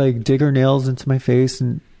would like dig her nails into my face,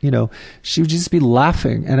 and you know, she would just be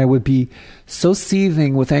laughing, and I would be so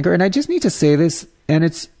seething with anger. And I just need to say this, and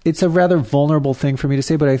it's a rather vulnerable thing for me to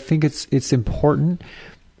say, but I think it's important.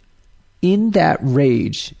 In that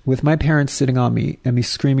rage, with my parents sitting on me and me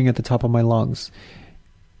screaming at the top of my lungs,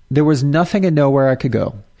 there was nothing and nowhere I could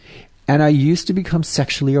go. And I used to become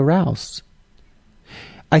sexually aroused.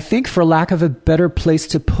 I think for lack of a better place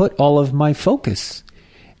to put all of my focus.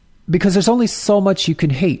 Because there's only so much you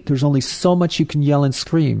can hate. There's only so much you can yell and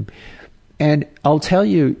scream. And I'll tell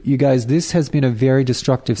you, you guys, this has been a very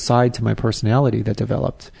destructive side to my personality that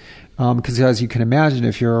developed. Because as you can imagine,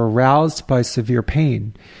 if you're aroused by severe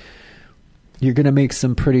pain, you're going to make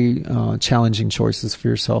some pretty challenging choices for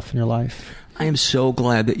yourself in your life. I am so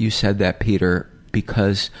glad that you said that, Peter,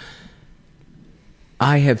 because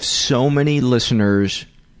I have so many listeners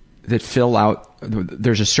that fill out,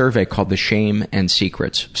 there's a survey called the Shame and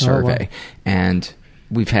Secrets survey. Oh, wow. And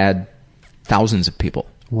we've had thousands of people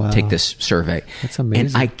take this survey. That's amazing.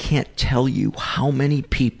 And I can't tell you how many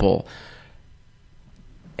people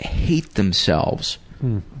hate themselves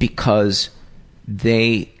because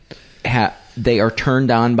they are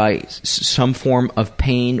turned on by some form of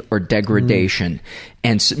pain or degradation.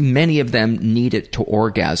 And many of them need it to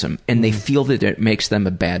orgasm, and they feel that it makes them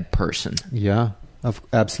a bad person. Yeah,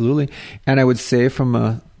 absolutely. And I would say from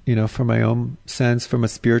my own sense, from a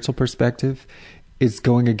spiritual perspective, it's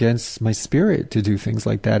going against my spirit to do things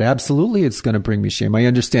like that. Absolutely, it's going to bring me shame. I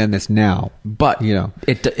understand this now. But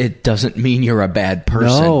it doesn't mean you're a bad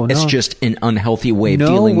person. No. It's just an unhealthy way of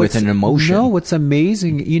dealing with an emotion. No, what's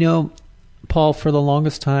amazing, Paul, for the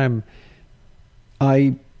longest time,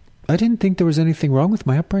 I didn't think there was anything wrong with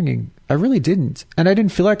my upbringing. I really didn't. And I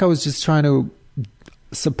didn't feel like I was just trying to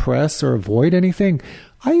suppress or avoid anything.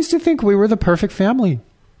 I used to think we were the perfect family.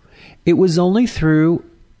 It was only through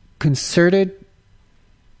concerted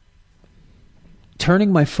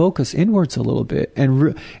turning my focus inwards a little bit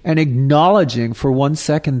and acknowledging for 1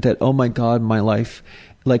 second that, oh my God, my life,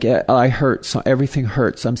 like I hurt, so everything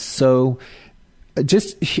hurts. I'm so...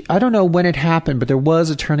 I don't know when it happened, but there was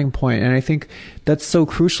a turning point. And I think that's so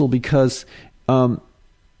crucial because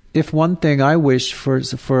if one thing I wish for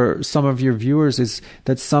some of your viewers is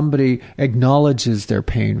that somebody acknowledges their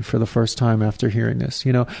pain for the first time after hearing this,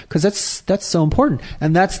 because that's so important.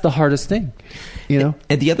 And that's the hardest thing, And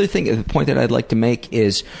the other thing, the point that I'd like to make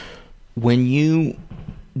is when you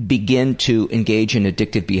begin to engage in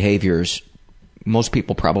addictive behaviors, most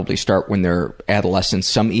people probably start when they're adolescents,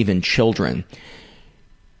 some even children.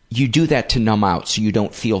 You do that to numb out so you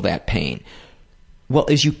don't feel that pain. Well,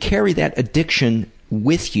 as you carry that addiction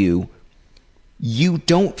with you, you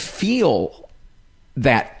don't feel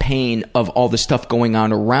that pain of all the stuff going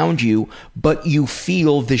on around you, but you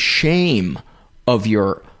feel the shame of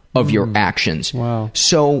your actions. Wow.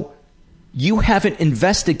 So you haven't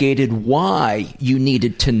investigated why you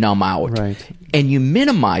needed to numb out. Right. And you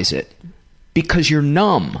minimize it because you're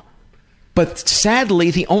numb. But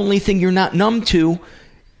sadly, the only thing you're not numb to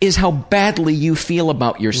is how badly you feel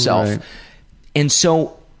about yourself. Right. And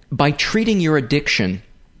so by treating your addiction,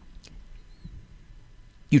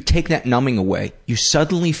 you take that numbing away. You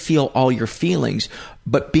suddenly feel all your feelings,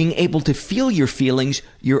 but being able to feel your feelings,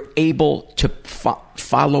 you're able to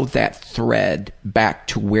follow that thread back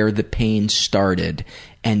to where the pain started.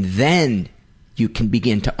 And then you can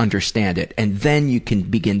begin to understand it. And then you can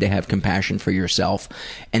begin to have compassion for yourself.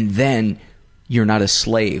 And then you're not a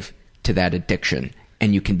slave to that addiction.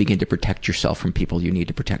 And you can begin to protect yourself from people you need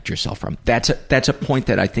to protect yourself from. That's a point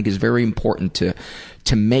that I think is very important to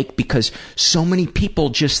make, because so many people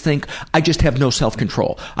just think, I just have no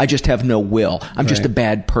self-control. I just have no will. I'm just a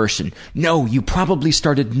bad person. No, you probably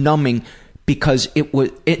started numbing because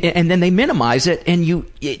and then they minimize it, and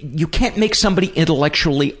you can't make somebody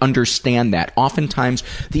intellectually understand that. Oftentimes,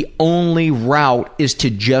 the only route is to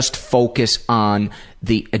just focus on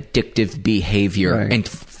the addictive behavior and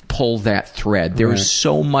pull that thread. There is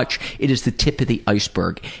so much. It is the tip of the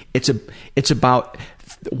iceberg. It's about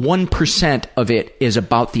 1% of it is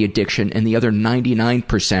about the addiction, and the other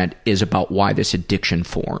 99% is about why this addiction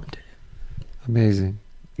formed. Amazing.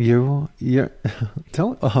 That's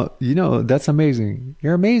amazing.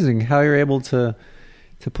 You're amazing how you're able to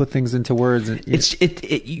put things into words.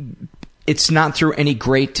 It's not through any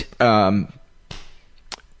great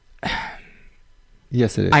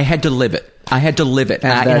Yes, it is. I had to live it. And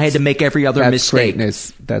I had to make every other mistake.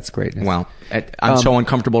 That's greatness. Well, I'm so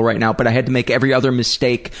uncomfortable right now, but I had to make every other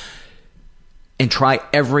mistake and try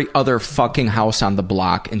every other fucking house on the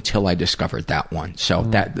block until I discovered that one. So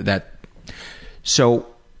so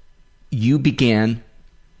you began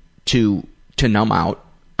to numb out.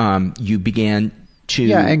 You began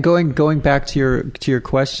to and going back to your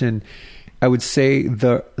question, I would say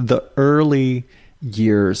the early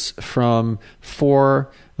years from 4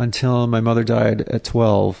 until my mother died at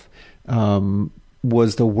 12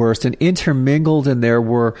 was the worst, and intermingled in there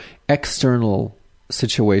were external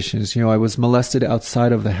situations. I was molested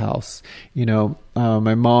outside of the house.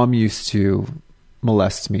 My mom used to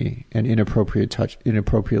molest me and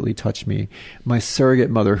inappropriately touch me. My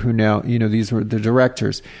surrogate mother, who now, these were the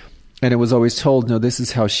directors, and it was always told, no, this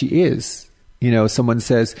is how she is. Someone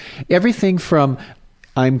says everything from,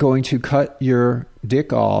 I'm going to cut your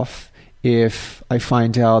dick off if I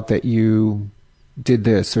find out that you did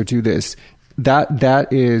this or do this. That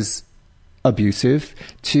is abusive,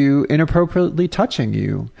 to inappropriately touching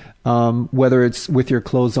you, whether it's with your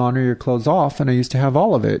clothes on or your clothes off, and I used to have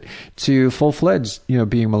all of it, to full-fledged,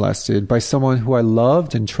 being molested by someone who I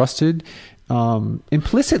loved and trusted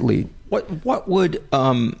implicitly. What would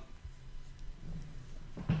a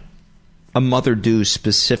mother do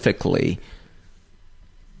specifically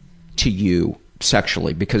to you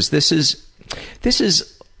sexually? Because this is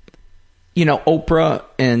Oprah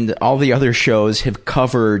and all the other shows have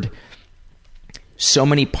covered so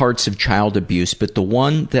many parts of child abuse, but the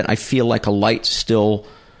one that I feel like a light still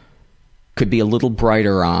could be a little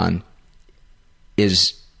brighter on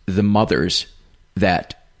is the mothers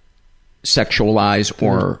that sexualize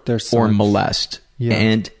or molest. Yeah.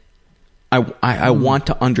 And I want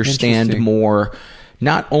to understand more,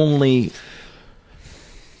 not only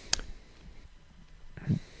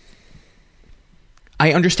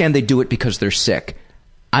I understand they do it because they're sick.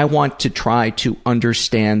 I want to try to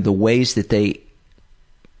understand the ways that they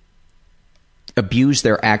abuse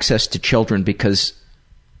their access to children, because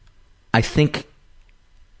I think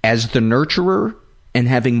as the nurturer and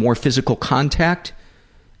having more physical contact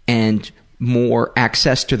and more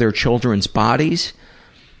access to their children's bodies,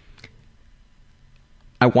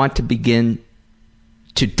 I want to begin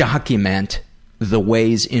to document the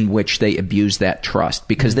ways in which they abuse that trust,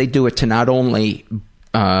 because they do it to not only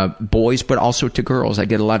boys but also to girls. I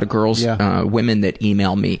get a lot of girls, women that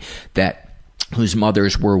email me whose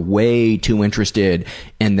mothers were way too interested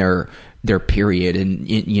in their period,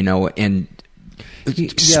 and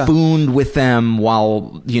spooned with them while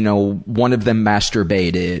one of them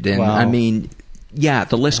masturbated, and I mean,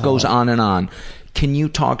 the list goes on and on. Can you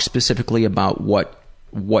talk specifically about what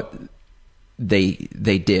they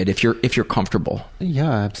did, if you're comfortable?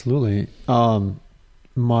 Yeah, absolutely.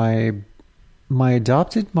 My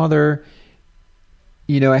adopted mother,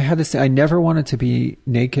 I had to say, I never wanted to be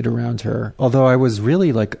naked around her. Although I was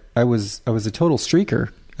really I was a total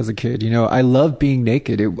streaker as a kid. I loved being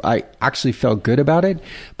naked. I actually felt good about it,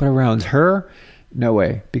 but around her, no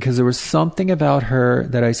way. Because there was something about her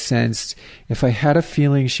that I sensed, if I had a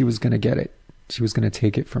feeling, she was going to get it. She was going to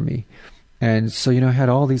take it from me. And so, I had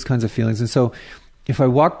all these kinds of feelings. And so if I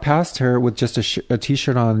walked past her with just a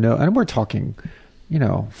t-shirt on, and we're talking,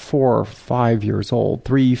 4 or 5 years old,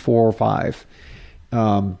 3, 4, 5,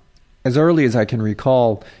 as early as I can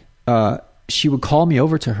recall, she would call me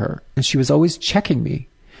over to her, and she was always checking me.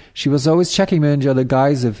 She was always checking me under the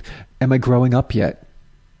guise of, am I growing up yet?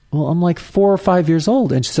 Well, I'm like 4 or 5 years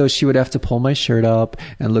old. And so she would have to pull my shirt up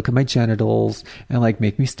and look at my genitals and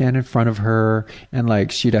make me stand in front of her.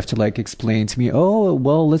 And she'd have to explain to me, oh,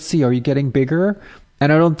 well, let's see, are you getting bigger?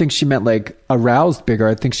 And I don't think she meant aroused bigger.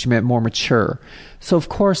 I think she meant more mature. So of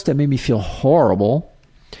course that made me feel horrible.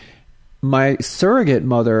 My surrogate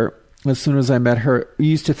mother, as soon as I met her,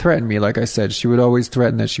 used to threaten me. Like I said, she would always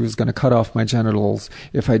threaten that she was going to cut off my genitals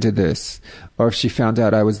if I did this, or if she found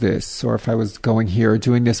out I was this, or if I was going here or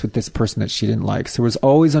doing this with this person that she didn't like. So it was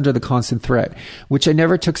always under the constant threat, which I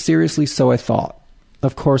never took seriously, so I thought.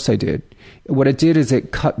 Of course I did. What it did is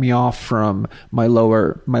it cut me off from my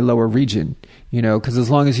lower region, because as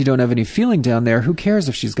long as you don't have any feeling down there, who cares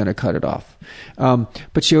if she's going to cut it off?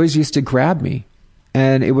 But she always used to grab me.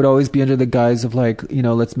 And it would always be under the guise of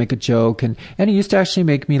let's make a joke. And it used to actually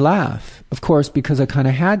make me laugh, of course, because I kind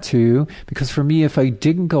of had to. Because for me, if I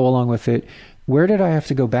didn't go along with it, where did I have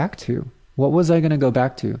to go back to? What was I going to go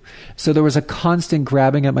back to? So there was a constant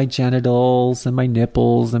grabbing at my genitals and my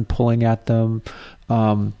nipples and pulling at them.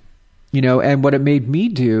 And what it made me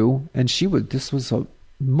do, and this was a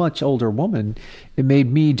much older woman, it made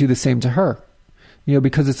me do the same to her. You know,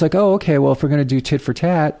 because it's like, oh, okay, well, if we're going to do tit for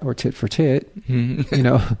tat or tit for tit, you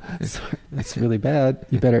know, that's really bad.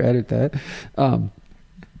 You better edit that.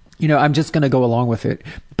 You know, I'm just going to go along with it.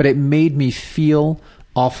 But it made me feel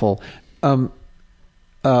awful. You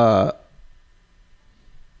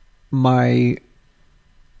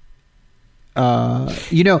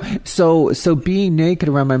know, so being naked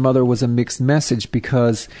around my mother was a mixed message,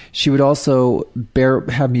 because she would also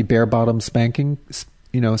have me bare bottom spanked.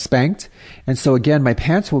 And so again, my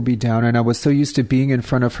pants will be down, and I was so used to being in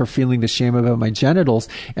front of her, feeling the shame about my genitals,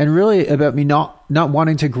 and really about me not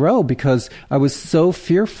wanting to grow, because I was so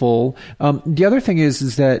fearful. The other thing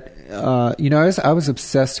is that, you know, I was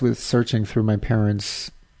obsessed with searching through my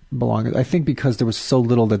parents' belongings. I think because there was so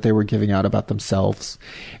little that they were giving out about themselves,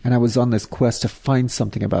 and I was on this quest to find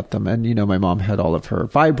something about them. And, you know, my mom had all of her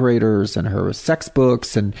vibrators and her sex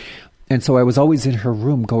books, and so I was always in her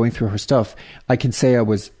room going through her stuff. I can say I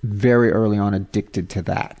was very early on addicted to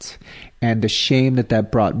that. And the shame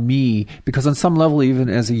that brought me, because on some level, even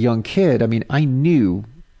as a young kid, I mean, I knew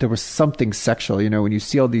there was something sexual. You know, when you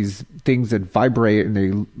see all these things that vibrate and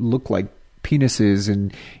they look like penises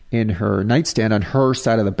in her nightstand on her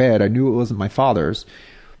side of the bed, I knew it wasn't my father's.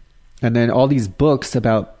 And then all these books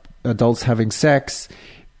about adults having sex,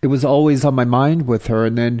 it was always on my mind with her.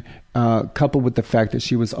 And then coupled with the fact that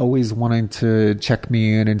she was always wanting to check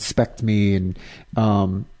me and inspect me, and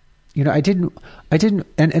you know, I didn't,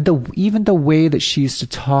 and even the way that she used to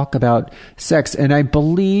talk about sex, and I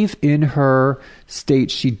believe in her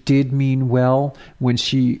state she did mean well when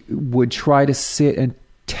she would try to sit and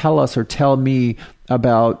tell us or tell me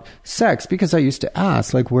about sex, because I used to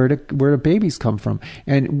ask, like, where do babies come from?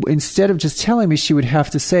 And instead of just telling me, she would have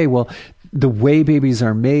to say, well, the way babies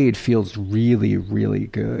are made feels really, really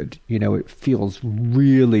good. You know, it feels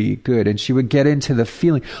really good. And she would get into the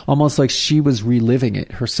feeling almost like she was reliving it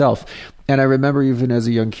herself. And I remember even as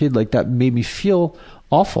a young kid, like, that made me feel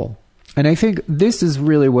awful. And I think this is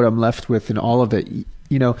really what I'm left with in all of it.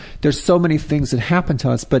 You know, there's so many things that happen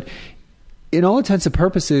to us, but in all intents and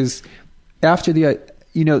purposes, after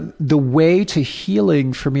the way to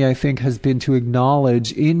healing for me, I think, has been to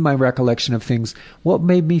acknowledge in my recollection of things what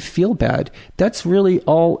made me feel bad. That's really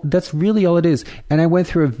all it is. And I went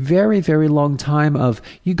through a very, very long time of,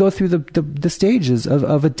 you go through the stages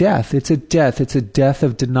of a death. It's a death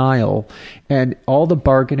of denial, and all the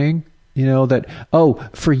bargaining, you know, that,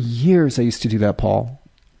 for years I used to do that, Paul.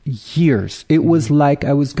 Years. It was like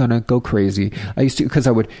I was gonna go crazy. I used to, because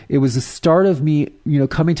it was the start of me, you know,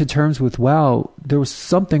 coming to terms with, wow, there was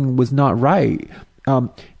something was not right. And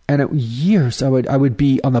years I would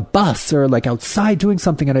be on the bus or like outside doing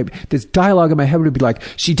something, and this dialogue in my head would be like,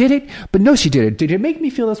 she did it, but no, she didn't. Did it make me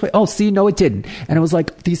feel this way? Oh, see, no, it didn't. And it was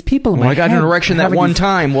like these people in my head. I got an erection that one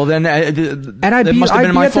time. Well, then I'd be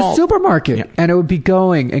at the supermarket, and it would be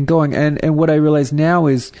going and going. And what I realize now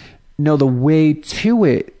is, no, the way to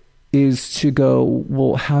it is to go,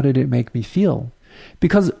 well, how did it make me feel?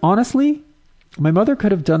 Because honestly, my mother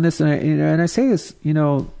could have done this, and I say this, you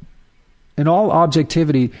know, in all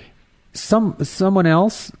objectivity, someone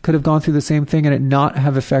else could have gone through the same thing and it not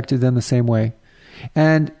have affected them the same way.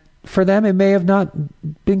 And for them, it may have not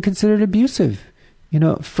been considered abusive. You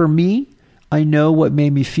know, for me, I know what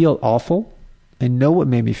made me feel awful. I know what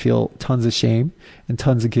made me feel tons of shame and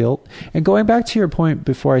tons of guilt. And going back to your point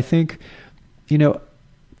before, I think, you know,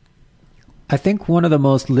 I think one of the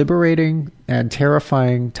most liberating and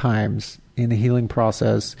terrifying times in the healing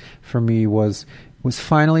process for me was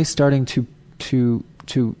finally starting to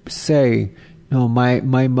say, no,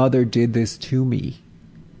 my mother did this to me,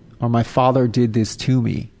 or my father did this to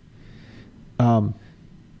me. You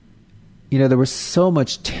know, there was so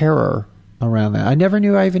much terror around that. I never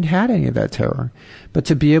knew I even had any of that terror. But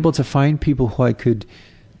to be able to find people who I could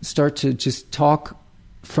start to just talk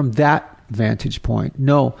from that vantage point.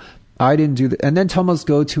 No, I didn't do that. And then to almost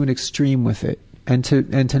go to an extreme with it, and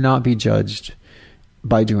to not be judged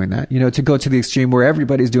by doing that. You know, to go to the extreme where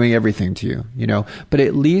everybody's doing everything to you, you know. But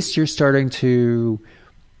at least you're starting to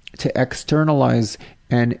externalize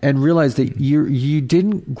and realize that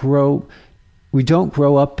we don't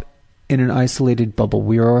grow up in an isolated bubble.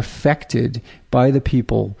 We are affected by the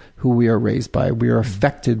people who we are raised by. We are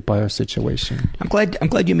affected by our situation. I'm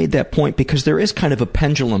glad you made that point, because there is kind of a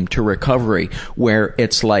pendulum to recovery where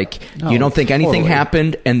it's like you don't think anything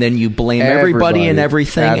happened, and then you blame everybody and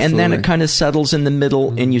everything. Absolutely. And then it kind of settles in the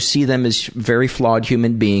middle, and you see them as very flawed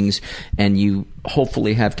human beings, and you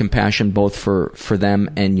hopefully have compassion both for them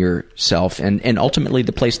and yourself. And ultimately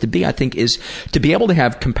the place to be, I think, is to be able to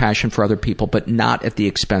have compassion for other people, but not at the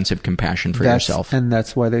expense of compassion for yourself. And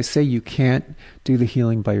that's why they say you can't do the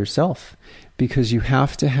healing by yourself, because you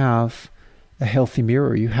have to have a healthy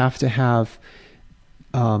mirror. You have to have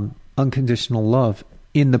unconditional love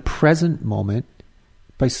in the present moment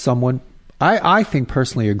by someone. I think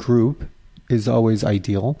personally a group is always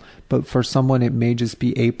ideal, but for someone it may just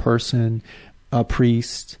be a person, a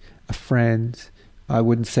priest, a friend. I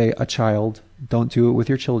wouldn't say a child. Don't do it with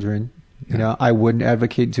your children. You know, I wouldn't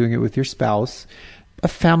advocate doing it with your spouse. A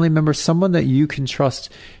family member, someone that you can trust,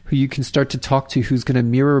 who you can start to talk to, who's going to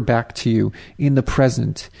mirror back to you in the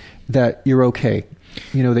present that you're okay,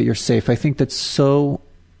 you know, that you're safe. I think that's so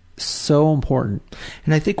important.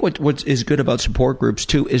 And I think what is good about support groups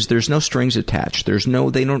too is there's no strings attached. They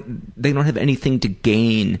don't have anything to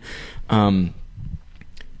gain from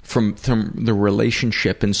the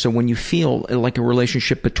relationship. And so when you feel like a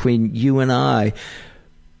relationship between you and I,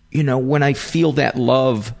 you know, when I feel that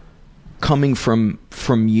love coming from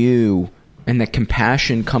you and that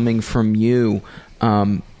compassion coming from you,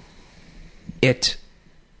 I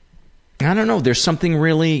don't know, there's something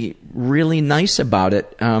really, really nice about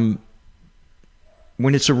it when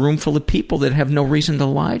it's a room full of people that have no reason to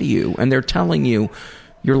lie to you and they're telling you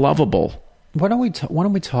you're lovable. Why don't we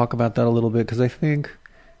talk about that a little bit? Because I think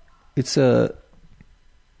it's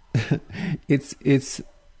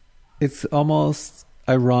almost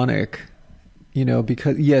ironic, you know,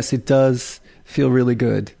 because yes, it does feel really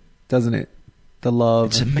good, doesn't it? The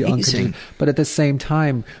love, it's amazing. But at the same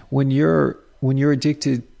time, when you're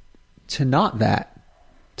addicted to not that,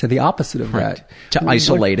 to the opposite of that, to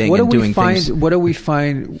isolating and doing things. What do we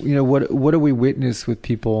find? You know, what do we witness with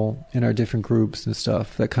people in our different groups and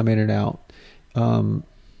stuff that come in and out? You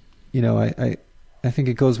know, I think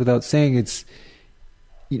it goes without saying. It's,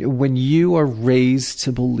 you know, when you are raised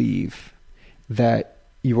to believe that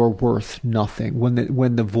you are worth nothing,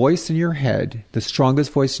 when the voice in your head, the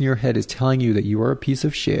strongest voice in your head, is telling you that you are a piece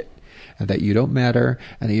of shit and that you don't matter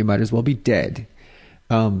and that you might as well be dead.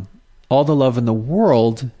 All the love in the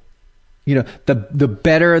world, you know, the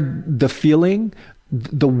better the feeling,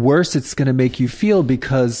 the worse it's going to make you feel,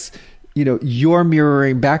 because, you know, you're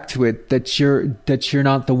mirroring back to it that you're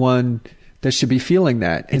not the one that should be feeling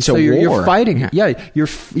that. And so you're fighting. Yeah, you're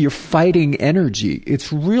fighting energy.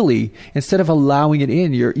 It's really, instead of allowing it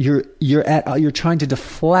in, you're trying to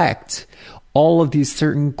deflect all of these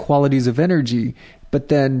certain qualities of energy, but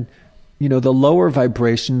then, you know, the lower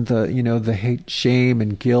vibration, the hate, shame,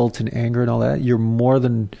 and guilt, and anger, and all that, you're more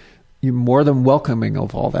than welcoming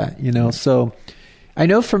of all that, you know. So, I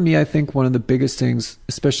know for me, I think one of the biggest things,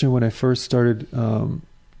 especially when I first started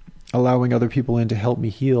allowing other people in to help me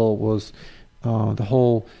heal, was the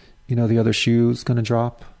whole, you know, the other shoe's gonna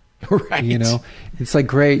drop. Right. You know, it's like,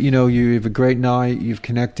 great, you know, you have a great night, you've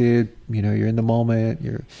connected, you know, you're in the moment,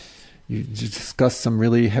 you discuss some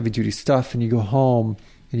really heavy duty stuff, and you go home.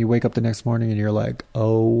 And you wake up the next morning and you're like,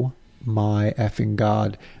 oh my effing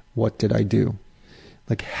God, what did I do?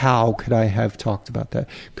 Like, how could I have talked about that?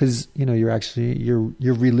 Because, you know, you're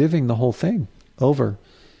reliving the whole thing over.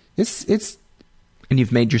 It's and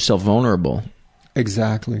you've made yourself vulnerable.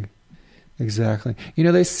 Exactly. You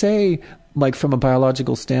know, they say, like, from a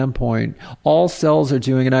biological standpoint, all cells are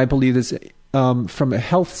doing, and I believe this from a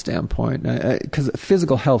health standpoint, because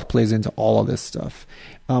physical health plays into all of this stuff.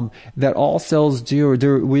 That all cells do,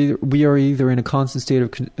 we are either in a constant state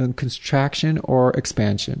of contraction or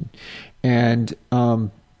expansion, and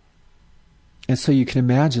so you can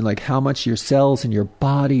imagine, like, how much your cells and your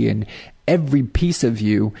body and every piece of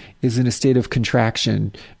you is in a state of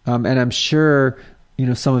contraction. And I'm sure, you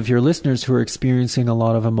know, some of your listeners who are experiencing a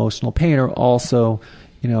lot of emotional pain are also,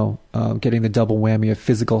 you know, getting the double whammy of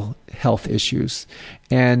physical health issues.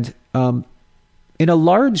 And in a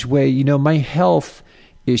large way, you know, my health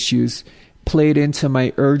issues played into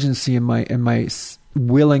my urgency and my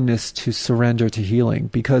willingness to surrender to healing,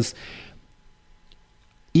 because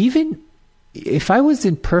even if I was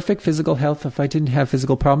in perfect physical health, if I didn't have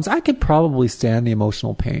physical problems, I could probably stand the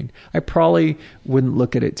emotional pain. I probably wouldn't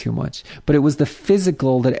look at it too much. But it was the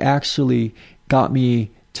physical that actually got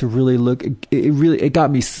me to really look. It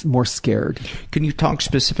got me more scared. Can you talk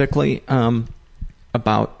specifically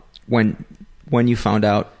about when you found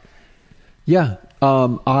out? Yeah.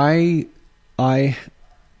 I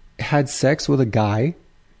had sex with a guy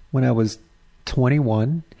when I was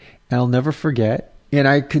 21, and I'll never forget. And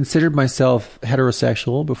I considered myself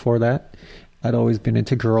heterosexual before that. I'd always been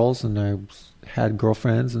into girls, and I had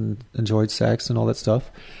girlfriends and enjoyed sex and all that stuff.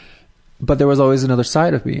 But there was always another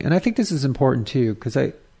side of me. And I think this is important too, because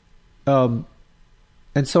and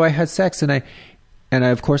so I had sex, and I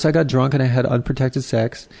of course I got drunk, and I had unprotected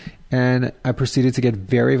sex, and I proceeded to get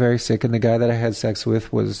very, very sick. And the guy that I had sex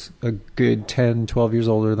with was a good 10, 12 years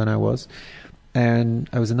older than I was. and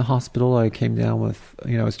I was in the hospital. I came down with,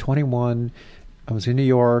 I was 21. I was in New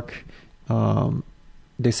York.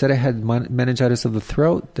 They said I had meningitis of the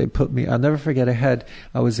throat. They put me, I'll never forget,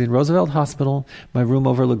 I was in Roosevelt Hospital. My room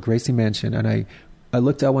overlooked Gracie Mansion. And I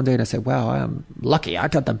looked out one day and I said, wow, I'm lucky. I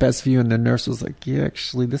got the best view. And the nurse was like, yeah,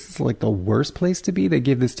 actually, this is like the worst place to be. They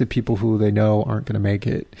give this to people who they know aren't going to make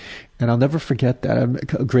it. And I'll never forget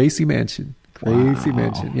that. Gracie Mansion. Gracie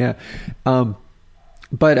Mansion. Yeah.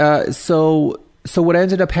 So what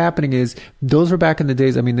ended up happening is, those were back in the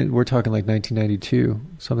days, I mean, we're talking like 1992,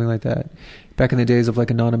 something like that. Back in the days of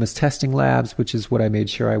like anonymous testing labs, which is what I made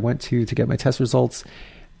sure I went to get my test results.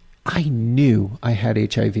 I knew I had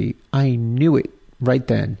HIV. I knew it right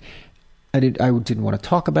then. I didn't want to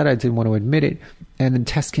talk about it. I didn't want to admit it. And then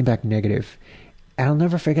test came back negative. And I'll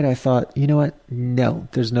never forget, I thought, you know what? No,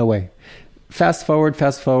 there's no way. Fast forward,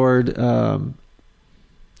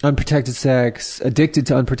 unprotected sex, addicted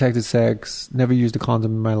to unprotected sex, never used a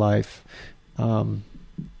condom in my life,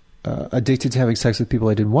 addicted to having sex with people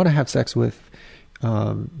I didn't want to have sex with,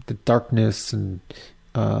 the darkness and,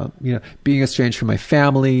 being estranged from my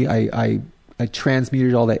family. I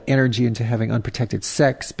transmuted all that energy into having unprotected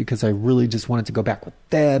sex because I really just wanted to go back with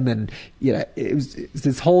them. And, it was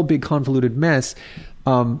this whole big convoluted mess.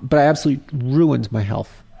 But I absolutely ruined my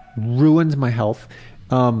health.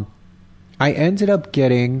 I ended up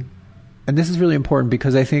getting, and this is really important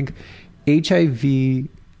because I think HIV,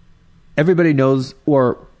 everybody knows,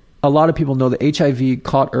 or a lot of people know, that HIV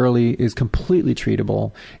caught early is completely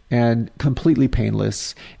treatable and completely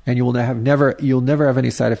painless, and you'll never have any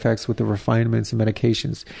side effects with the refinements and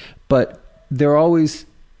medications. But there are always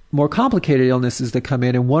more complicated illnesses that come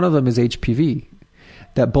in, and one of them is HPV,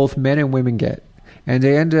 that both men and women get, and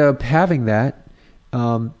they end up having that.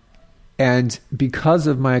 And because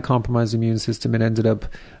of my compromised immune system, it ended up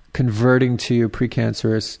converting to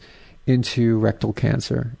precancerous into rectal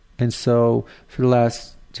cancer. And so for the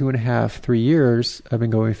last 2.5, 3 years, I've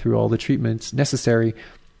been going through all the treatments necessary.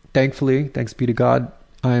 Thankfully, thanks be to God,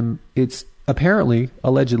 it's apparently,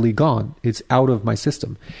 allegedly gone. It's out of my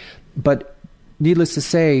system. But needless to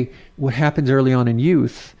say, what happened early on in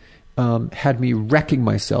youth had me wrecking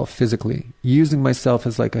myself physically, using myself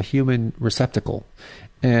as like a human receptacle.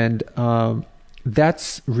 And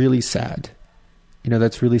that's really sad.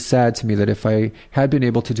 That's really sad to me, that if I had been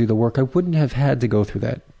able to do the work, I wouldn't have had to go through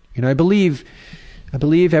that. I believe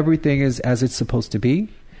everything is as it's supposed to be,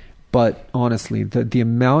 but honestly, the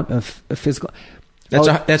amount of physical...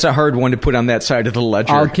 That's a hard one to put on that side of the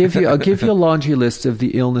ledger. I'll give you a laundry list of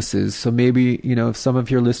the illnesses. So maybe, if some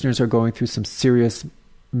of your listeners are going through some serious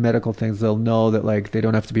medical things, they'll know that like they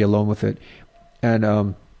don't have to be alone with it.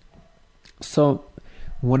 And so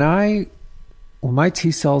when my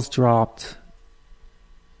T cells dropped,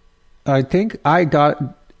 I think I got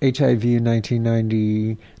HIV in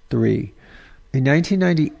 1993. In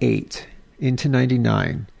 1998 into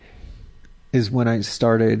 99 is when I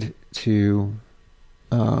started to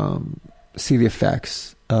see the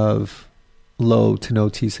effects of low to no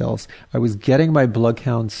T cells. I was getting my blood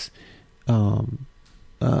counts. I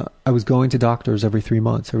was going to doctors every 3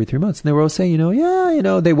 months, and they were all saying,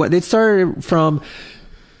 they started from.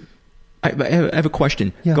 I have a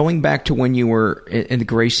question. Yeah. Going back to when you were in the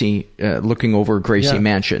Gracie, looking over Gracie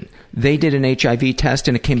Mansion, they did an HIV test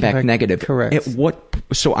and it came back negative. Correct.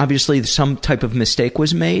 So obviously some type of mistake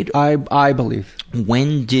was made? I believe.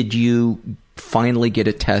 When did you finally get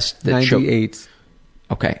a test that 98. showed?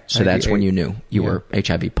 Okay, so 98. That's when you knew you were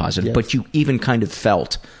HIV positive. Yes. But you even kind of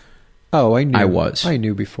felt... Oh, I knew. I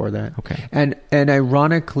knew before that. Okay. And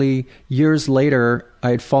ironically, years later,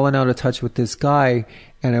 I had fallen out of touch with this guy,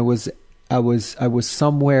 and I was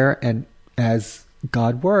somewhere, and as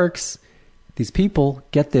God works, these people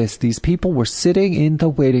were sitting in the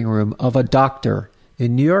waiting room of a doctor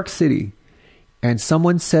in New York City, and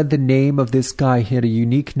someone said the name of this guy. He had a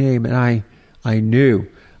unique name, and I knew.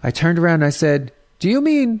 I turned around and I said, "Do you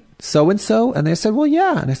mean so-and-so?" And they said, "Well,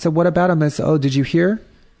 yeah." And I said, "What about him?" I said, "Oh, did you hear?"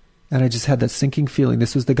 And I just had that sinking feeling.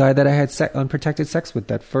 This was the guy that I had unprotected sex with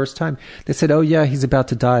that first time. They said, "Oh, yeah, he's about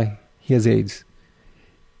to die. He has AIDS."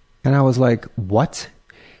 And I was like, what?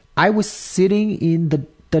 I was sitting in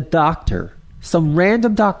the doctor, some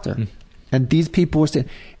random doctor, and these people were sitting,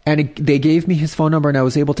 and they gave me his phone number, and I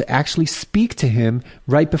was able to actually speak to him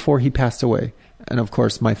right before he passed away. And of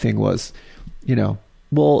course, my thing was,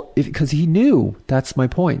 because he knew, that's my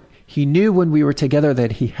point. He knew when we were together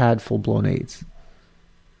that he had full-blown AIDS.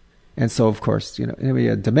 And so, of course, he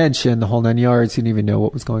had dementia and the whole 9 yards. He didn't even know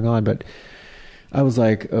what was going on. But I was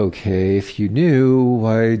like, okay, if you knew,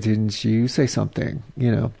 why didn't you say something?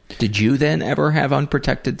 Did you then ever have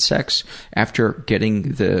unprotected sex after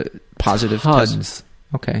getting the positive test?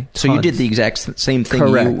 Okay. So you did the exact same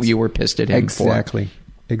thing you were pissed at him for.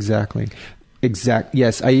 Exactly.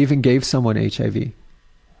 Yes, I even gave someone HIV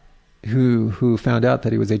who found out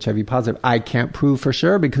that he was HIV positive. I can't prove for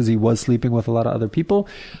sure because he was sleeping with a lot of other people.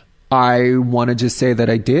 I want to just say that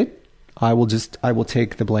I did. I will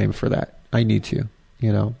take the blame for that. I need to,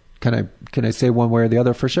 Can I say one way or the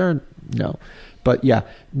other for sure? No. But yeah,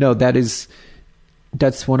 no, that's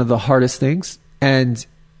one of the hardest things. And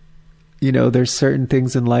there's certain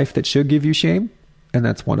things in life that should give you shame, and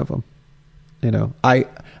that's one of them. I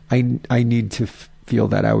need to feel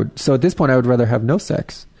that so at this point I would rather have no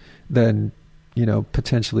sex than,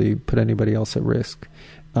 potentially put anybody else at risk.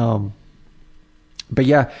 But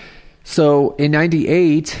yeah, so in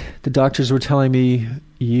 98, the doctors were telling me,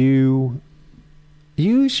 you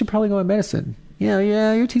should probably go on medicine. Yeah,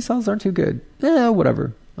 your T cells aren't too good.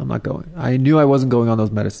 Whatever. I'm not going. I knew I wasn't going on those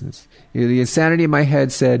medicines. The insanity in my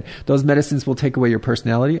head said, those medicines will take away your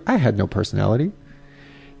personality. I had no personality.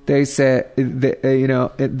 They said,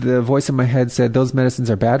 the voice in my head said, those medicines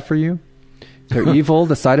are bad for you. They're evil.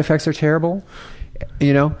 The side effects are terrible.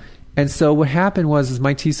 And so what happened was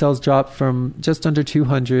my T cells dropped from just under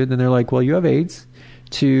 200, and they're like, well, you have AIDS,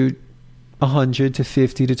 to 100 to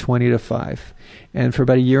 50 to 20 to 5. And for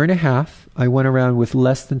about a year and a half, I went around with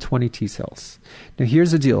less than 20 T cells. Now,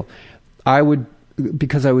 here's the deal.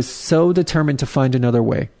 Because I was so determined to find another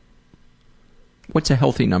way. What's a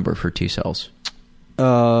healthy number for T cells? In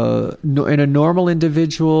a normal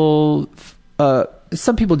individual,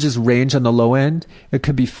 some people just range on the low end. It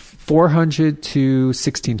could be 400 to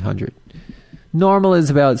 1600. Normal is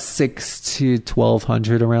about 6 to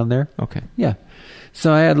 1200, around there. Okay. Yeah.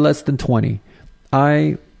 So I had less than 20.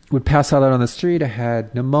 I would pass out on the street. I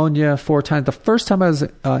had pneumonia 4 times. The first time I was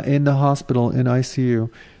in the hospital in ICU,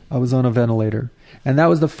 I was on a ventilator. And that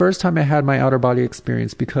was the first time I had my outer body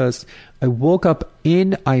experience, because I woke up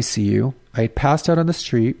in ICU. I had passed out on the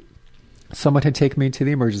street. Someone had taken me to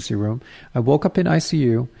the emergency room. I woke up in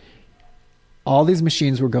ICU. All these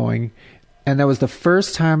machines were going. And that was the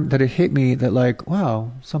first time that it hit me that, like,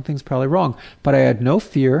 wow, something's probably wrong. But I had no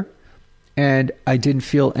fear, and I didn't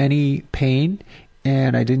feel any pain,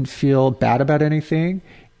 and I didn't feel bad about anything,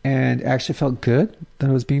 and actually felt good that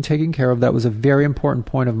I was being taken care of. That was a very important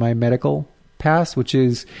point of my medical past, which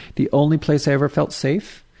is the only place I ever felt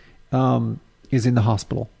safe is in the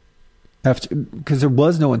hospital. Because there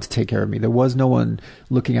was no one to take care of me. There was no one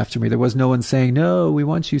looking after me. There was no one saying, no, we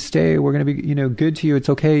want you to stay. We're going to be, good to you. It's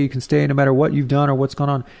okay. You can stay no matter what you've done or what's gone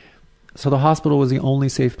on. So the hospital was the only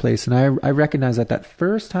safe place. And I recognized that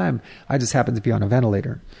first time I just happened to be on a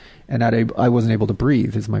ventilator, and I wasn't able to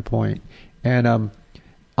breathe, is my point. And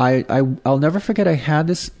I'll never forget, I had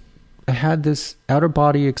this outer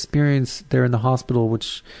body experience there in the hospital,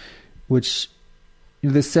 which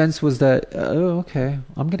the sense was that, oh, okay,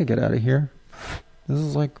 I'm going to get out of here. This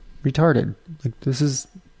is like retarded. Like,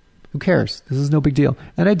 who cares? This is no big deal.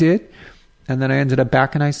 And I did. And then I ended up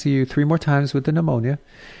back in ICU 3 more times with the pneumonia.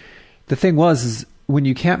 The thing is when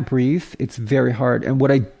you can't breathe, it's very hard. And what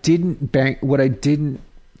I didn't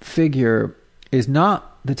figure is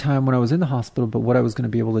not the time when I was in the hospital, but what I was going to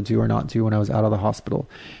be able to do or not do when I was out of the hospital.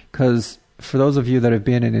 Because for those of you that have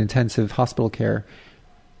been in intensive hospital care,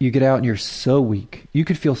 you get out and you're so weak. You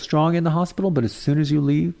could feel strong in the hospital, but as soon as you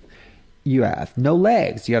leave, you have no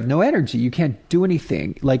legs. You have no energy. You can't do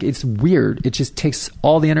anything. Like, it's weird. It just takes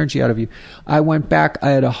all the energy out of you. I went back. I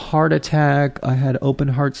had a heart attack. I had open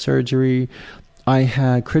heart surgery. I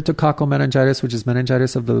had cryptococcal meningitis, which is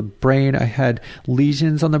meningitis of the brain. I had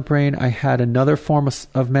lesions on the brain. I had another form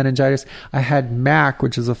of meningitis. I had MAC,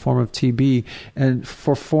 which is a form of TB. And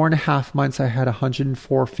for 4.5 months, I had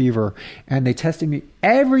 104 fever. And they tested me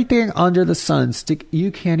everything under the sun.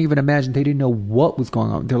 You can't even imagine. They didn't know what was going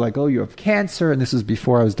on. They're like, oh, you have cancer. And this is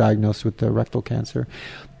before I was diagnosed with the rectal cancer.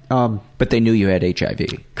 But they knew you had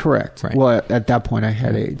HIV. Correct. Right. Well, at that point, I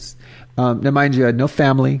had AIDS. Now, mind you, I had no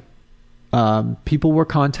family. People were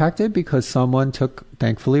contacted because someone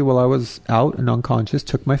thankfully, while I was out and unconscious,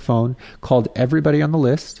 took my phone, called everybody on the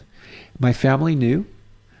list. My family knew.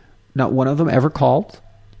 Not one of them ever called.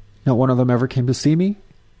 Not one of them ever came to see me.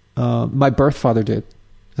 My birth father did.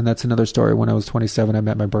 And that's another story. When I was 27, I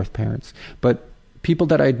met my birth parents. But people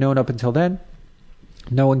that I'd known up until then,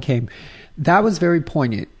 no one came. That was very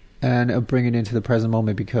poignant and bringing it into the present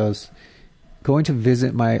moment, because going to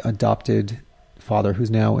visit my adopted father, who's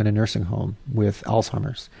now in a nursing home with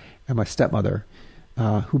Alzheimer's, and my stepmother,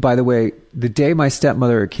 who, by the way, the day my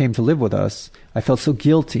stepmother came to live with us, I felt so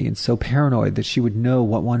guilty and so paranoid that she would know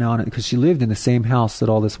what went on, because she lived in the same house that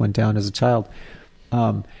all this went down as a child.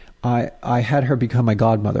 I had her become my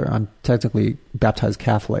godmother. I'm technically baptized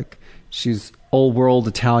Catholic. She's old world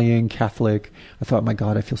Italian Catholic. I thought, my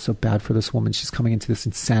God, I feel so bad for this woman. She's coming into this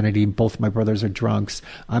insanity. Both my brothers are drunks.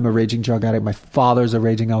 I'm a raging drug addict. My father's a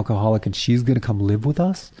raging alcoholic, and she's going to come live with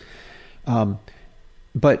us.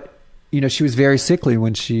 But she was very sickly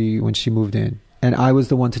when she moved in, and I was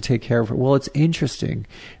the one to take care of her. Well, it's interesting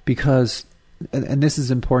because, and this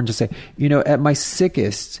is important to say, at my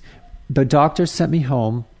sickest, the doctor sent me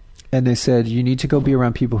home, and they said, you need to go be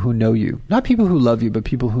around people who know you. Not people who love you, but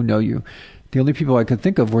people who know you. The only people I could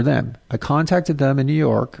think of were them. I contacted them in New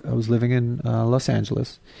York. I was living in Los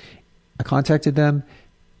Angeles. I contacted them.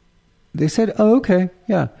 They said, oh, okay,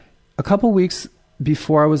 yeah. A couple weeks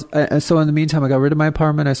before I was... so in the meantime, I got rid of my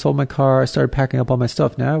apartment. I sold my car. I started packing up all my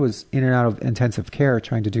stuff. Now I was in and out of intensive care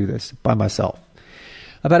trying to do this by myself.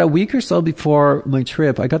 About a week or so before my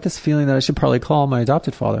trip, I got this feeling that I should probably call my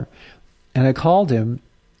adopted father. And I called him.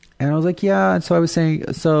 And I was like, yeah. And so I was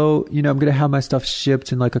saying, so, I'm going to have my stuff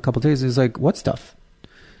shipped in like a couple of days. He's like, what stuff?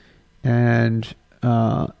 And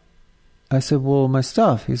I said, well, my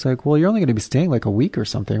stuff. He's like, well, you're only going to be staying like a week or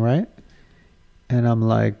something, right? And I'm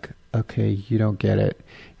like, okay, you don't get it.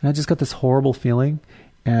 And I just got this horrible feeling.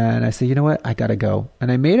 And I said, you know what? I got to go.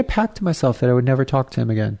 And I made a pact to myself that I would never talk to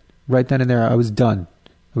him again. Right then and there, I was done.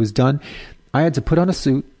 I had to put on a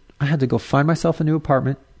suit. I had to go find myself a new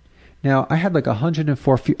apartment. Now, I had like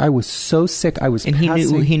 104 feet. I was so sick. I was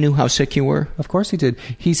passing. And he knew how sick you were? Of course he did.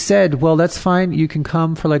 He said, well, that's fine. You can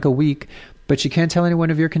come for like a week, but you can't tell anyone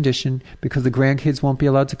of your condition because the grandkids won't be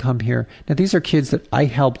allowed to come here. Now, these are kids that I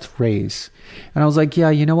helped raise. And I was like, yeah,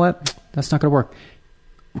 you know what? That's not going to work.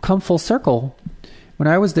 Come full circle. When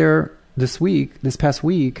I was there this past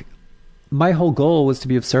week, my whole goal was to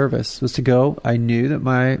be of service, was to go. I knew that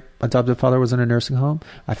my adoptive father was in a nursing home.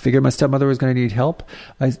 I figured my stepmother was going to need help.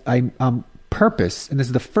 I'm purpose, and this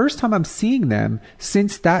is the first time I'm seeing them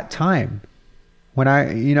since that time. When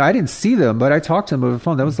I didn't see them, but I talked to them over the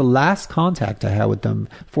phone. That was the last contact I had with them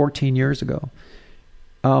 14 years ago.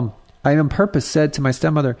 I on purpose said to my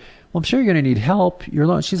stepmother, well, I'm sure you're going to need help. You're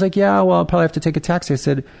alone. She's like, yeah, well, I'll probably have to take a taxi. I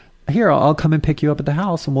said, here, I'll come and pick you up at the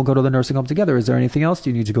house and we'll go to the nursing home together. Is there anything else? Do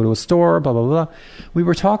you need to go to a store? Blah, blah, blah. We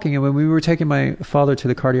were talking, and when we were taking my father to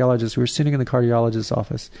the cardiologist, we were sitting in the cardiologist's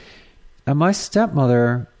office. And my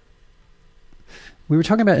stepmother, we were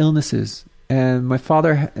talking about illnesses. And my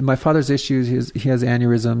father's issues, he has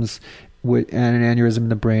aneurysms and an aneurysm in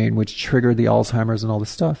the brain, which triggered the Alzheimer's and all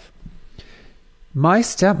this stuff. My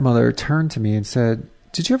stepmother turned to me and said,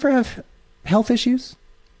 did you ever have health issues?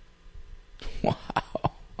 Wow.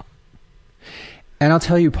 And I'll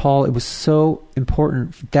tell you, Paul, it was so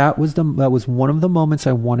important. That was one of the moments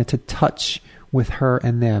I wanted to touch with her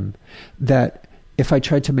and them. That if I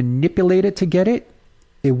tried to manipulate it to get it,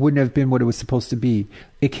 it wouldn't have been what it was supposed to be.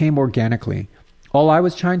 It came organically. All I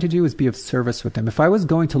was trying to do was be of service with them. If I was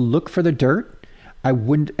going to look for the dirt, I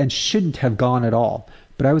wouldn't and shouldn't have gone at all.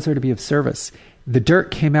 But I was there to be of service. The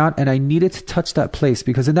dirt came out, and I needed to touch that place,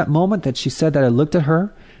 because in that moment that she said that, I looked at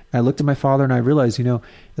her, I looked at my father, and I realized,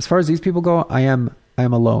 as far as these people go, I am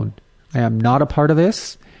alone. I am not a part of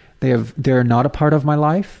this. They're not a part of my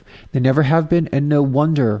life. They never have been, and no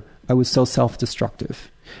wonder I was so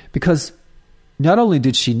self-destructive. Because not only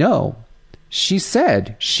did she know, she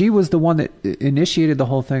said she was the one that initiated the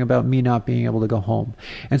whole thing about me not being able to go home.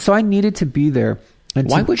 And so I needed to be there. And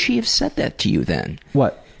why would she have said that to you then?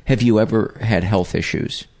 What? Have you ever had health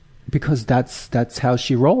issues? Because that's how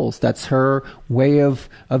she rolls. That's her way of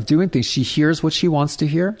doing things. She hears what she wants to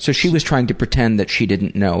hear. So she was trying to pretend that she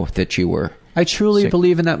didn't know that you were I truly sick.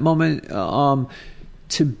 believe in that moment I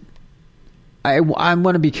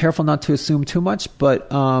want to be careful not to assume too much, but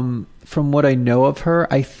from what I know of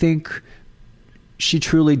her, I think she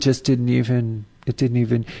truly just it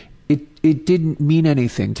didn't mean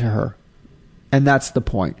anything to her. And that's the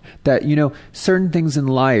point. That, certain things in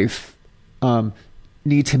life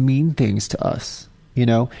need to mean things to us,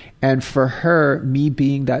 and for her, me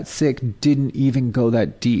being that sick didn't even go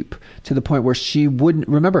that deep, to the point where she wouldn't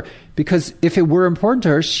remember, because if it were important to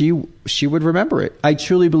her, she would remember it. I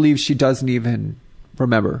truly believe she doesn't even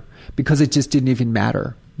remember, because it just didn't even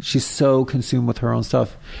matter. She's so consumed with her own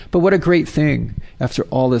stuff. But what a great thing after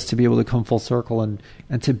all this to be able to come full circle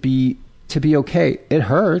and to be okay. It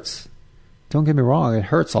hurts. Don't get me wrong. It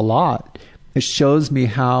hurts a lot. It shows me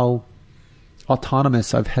how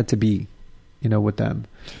autonomous I've had to be, with them.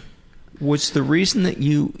 Was the reason that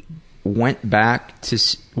you went back to...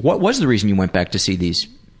 What was the reason you went back to see these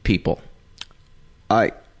people?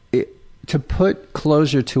 to put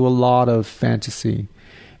closure to a lot of fantasy.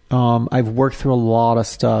 I've worked through a lot of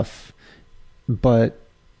stuff, but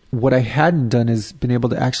what I hadn't done is been able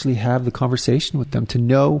to actually have the conversation with them, to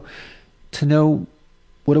know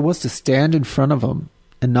what it was to stand in front of them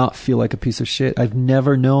and not feel like a piece of shit. I've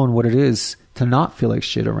never known what it is to not feel like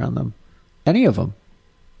shit around them, any of them,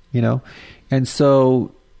 you know? And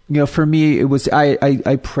so, you know, for me, it was,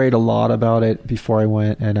 I prayed a lot about it before I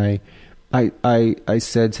went, and I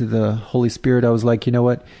said to the Holy Spirit, I was like, you know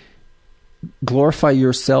what? Glorify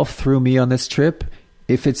yourself through me on this trip.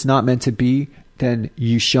 If it's not meant to be, then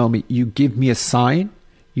you show me, you give me a sign.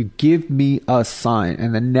 You give me a sign.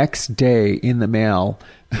 And the next day in the mail,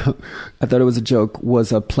 I thought it was a joke,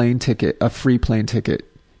 was a plane ticket, a free plane ticket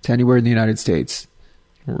to anywhere in the United States.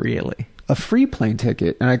 Really? A free plane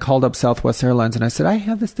ticket. And I called up Southwest Airlines and I said, I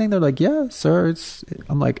have this thing. They're like, yeah, sir.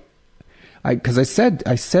 I'm like, because I said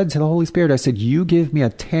to the Holy Spirit, I said, you give me a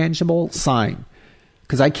tangible sign,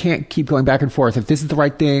 because I can't keep going back and forth. If this is the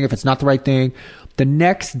right thing, if it's not the right thing. The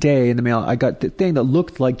next day in the mail, I got the thing that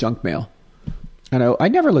looked like junk mail. And I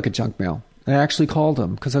never look at junk mail. I actually called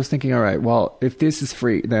them because I was thinking, all right, well, if this is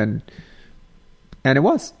free, then, and it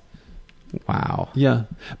was. Wow. Yeah.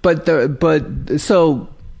 So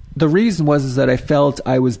the reason is that I felt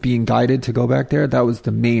I was being guided to go back there. That was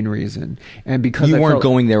the main reason. And because you weren't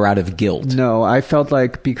going there out of guilt. No, I felt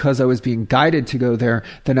like because I was being guided to go there,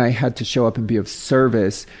 then I had to show up and be of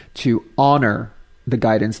service to honor the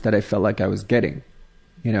guidance that I felt like I was getting,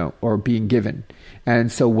 you know, or being given.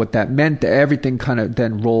 And so what that meant, everything kind of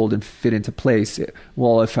then rolled and fit into place.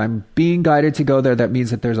 Well, if I'm being guided to go there, that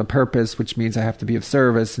means that there's a purpose, which means I have to be of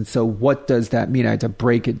service. And so what does that mean? I had to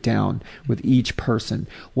break it down with each person.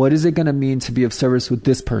 What is it going to mean to be of service with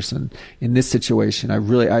this person in this situation? I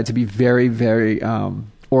had to be very, very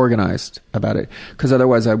organized about it, because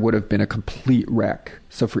otherwise I would have been a complete wreck.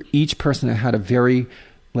 So for each person, I had a very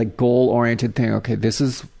goal-oriented thing. Okay, this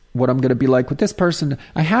is what I'm going to be like with this person.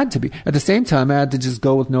 I had to be. At the same time, I had to just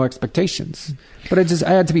go with no expectations. But I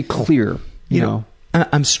had to be clear, you know.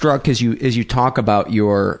 I'm struck as you talk about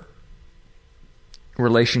your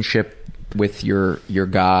relationship with your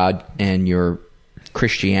God and your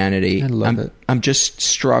Christianity. I love it. I'm just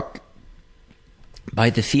struck by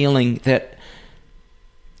the feeling that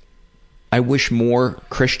I wish more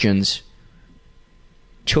Christians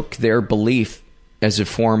took their belief as a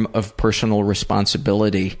form of personal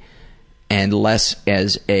responsibility and less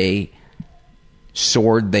as a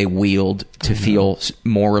sword they wield to feel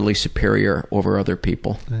morally superior over other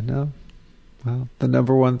people. I know. Well, the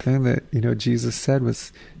number one thing that, you know, Jesus said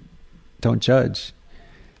was, don't judge.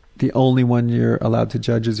 The only one you're allowed to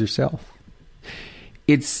judge is yourself.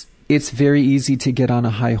 It's very easy to get on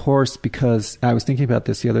a high horse, because I was thinking about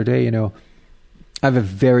this the other day, you know, I have a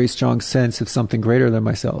very strong sense of something greater than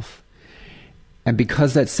myself. And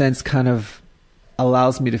because that sense kind of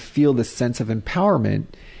allows me to feel this sense of empowerment,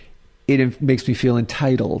 it makes me feel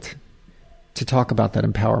entitled to talk about that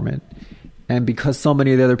empowerment. And because so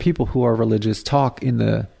many of the other people who are religious talk in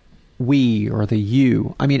the we or the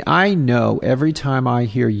you, I mean, I know every time I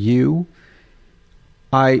hear you,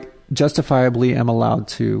 I justifiably am allowed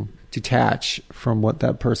to detach from what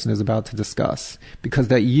that person is about to discuss, because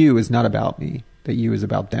that you is not about me, that you is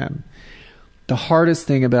about them. The hardest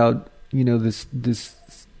thing about, you know, this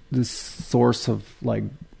source of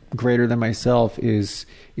greater than myself is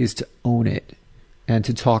to own it, and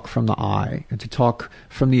to talk from the I, and to talk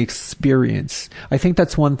from the experience. I think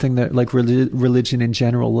that's one thing that religion in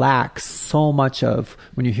general lacks so much of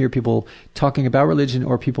when you hear people talking about religion,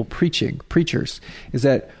 or people preachers, is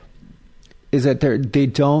that they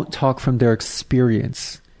don't talk from their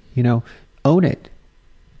experience. You know, own it.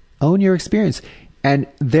 Own your experience. And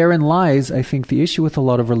therein lies, I think, the issue with a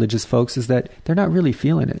lot of religious folks, is that they're not really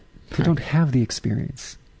feeling it. They don't have the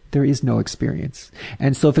experience. There is no experience.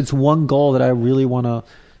 And so if it's one goal that I really want to,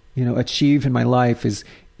 you know, achieve in my life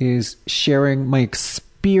is sharing my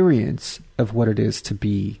experience of what it is to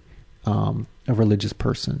be a religious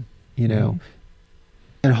person, you know.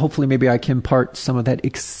 And hopefully maybe I can impart some of that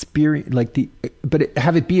experience,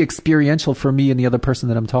 have it be experiential for me and the other person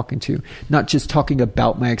that I'm talking to. Not just talking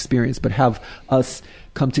about my experience, but have us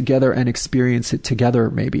come together and experience it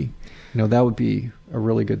together, maybe. You know, that would be a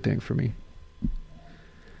really good thing for me.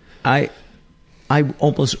 I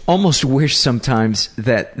almost wish sometimes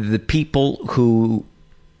that the people who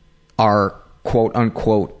are quote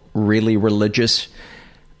unquote really religious,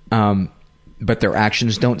 but their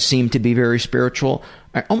actions don't seem to be very spiritual,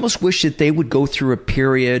 I almost wish that they would go through a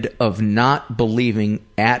period of not believing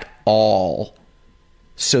at all,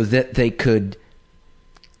 so that they could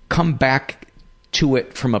come back to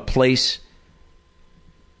it from a place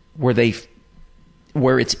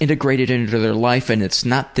where it's integrated into their life, and it's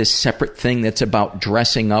not this separate thing that's about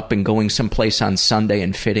dressing up and going someplace on Sunday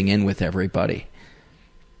and fitting in with everybody.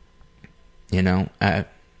 You know,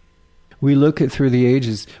 we look at through the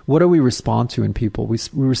ages. What do we respond to in people? We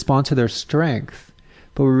respond to their strength,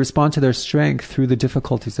 but we respond to their strength through the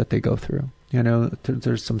difficulties that they go through. You know,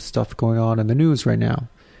 there's some stuff going on in the news right now,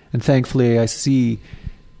 and thankfully I see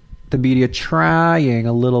the media trying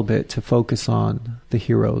a little bit to focus on the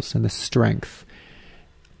heroes and the strength.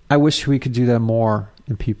 I wish we could do that more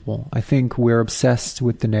in people. I think we're obsessed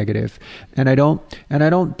with the negative, and I don't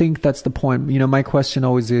think that's the point. You know, my question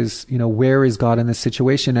always is, you know, where is God in this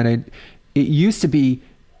situation? And it used to be,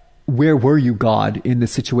 where were you, God, in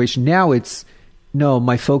this situation? Now it's, no,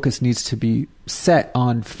 my focus needs to be set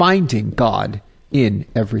on finding God in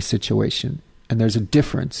every situation. And there's a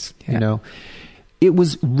difference, you know. It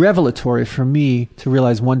was revelatory for me to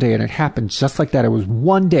realize one day, and it happened just like that. It was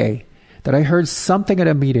one day that I heard something at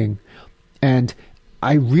a meeting, and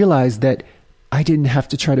I realized that I didn't have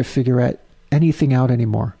to try to figure anything out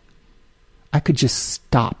anymore. I could just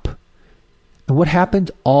stop. And what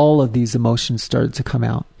happened? All of these emotions started to come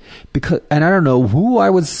out. And I don't know who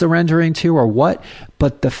I was surrendering to or what,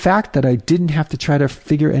 but the fact that I didn't have to try to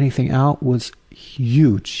figure anything out was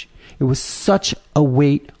huge. It was such a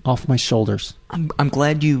weight off my shoulders. I'm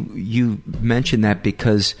glad you mentioned that,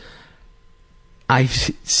 because I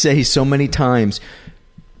say so many times,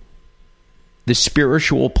 the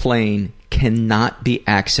spiritual plane cannot be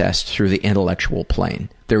accessed through the intellectual plane.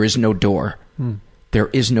 There is no door. There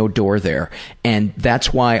is no door there. And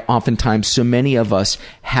that's why oftentimes so many of us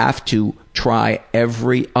have to try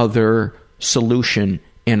every other solution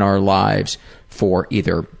in our lives for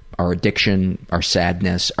either our addiction, our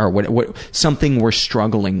sadness, or what something we're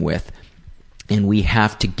struggling with. And we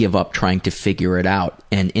have to give up trying to figure it out.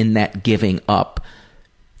 And in that giving up,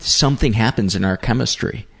 something happens in our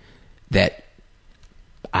chemistry that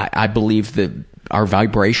I believe that our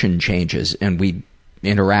vibration changes, and we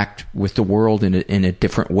interact with the world in a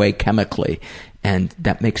different way chemically. And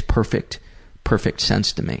that makes perfect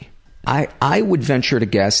sense to me. I would venture to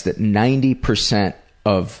guess that 90%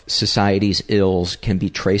 of society's ills can be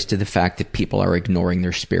traced to the fact that people are ignoring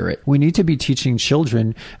their spirit. We need to be teaching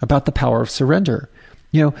children about the power of surrender.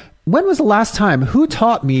 You know, when was the last time, who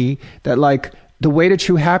taught me that, like, the way to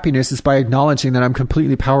true happiness is by acknowledging that I'm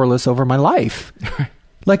completely powerless over my life?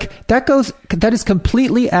 Like, that is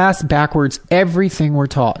completely ass backwards everything we're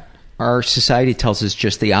taught. Our society tells us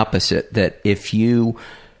just the opposite, that if you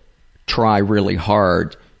try really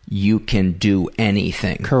hard, you can do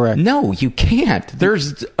anything. Correct. No, you can't.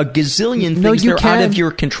 There's a gazillion things that are out of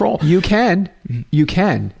your control. You can.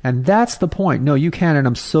 And that's the point. No, you can. And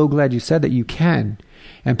I'm so glad you said that you can.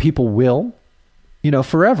 And people will, you know,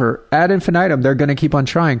 forever, ad infinitum, they're going to keep on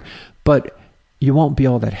trying. But you won't be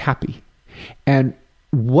all that happy. And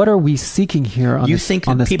what are we seeking here on this planet? You think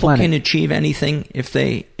that people can achieve anything if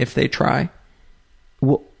they try?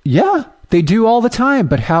 Well, yeah, they do all the time.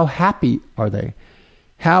 But how happy are they?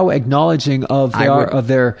 How acknowledging of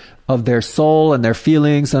their soul and their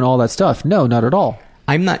feelings and all that stuff? No, not at all.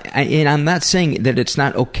 I'm not saying that it's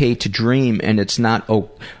not okay to dream, and it's not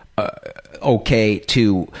okay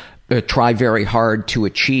to try very hard to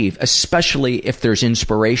achieve, especially if there's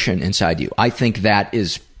inspiration inside you. I think that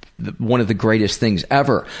is one of the greatest things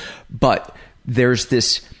ever. But there's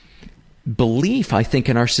this belief, I think,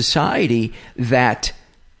 in our society that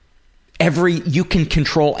you can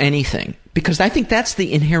control anything. Because I think that's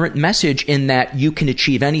the inherent message, in that you can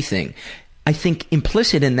achieve anything. I think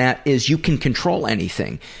implicit in that is you can control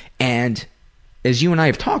anything. And as you and I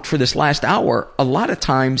have talked for this last hour, a lot of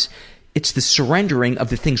times it's the surrendering of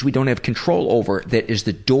the things we don't have control over that is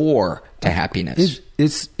the door to happiness.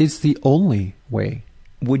 It's the only way.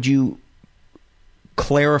 Would you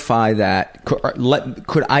clarify that?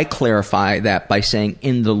 Could I clarify that by saying,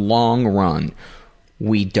 in the long run,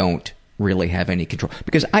 we don't really have any control?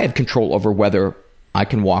 Because I have control over whether I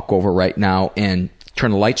can walk over right now and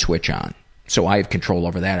turn a light switch on. So I have control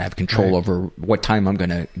over that. I have control over what time I'm going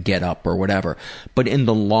to get up or whatever. But in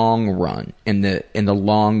the long run, in the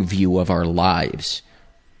long view of our lives,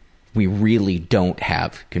 we really don't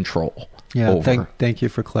have control. Yeah, thank you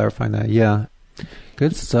for clarifying that. Yeah,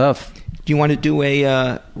 good stuff. Do you want to do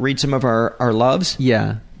read some of our loves?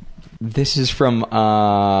 Yeah. This is from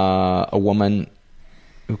a woman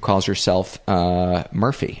who calls herself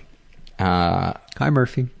Murphy. Hi,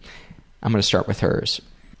 Murphy. I'm going to start with hers.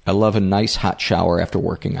 I love a nice hot shower after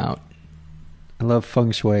working out. I love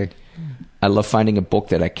feng shui. I love finding a book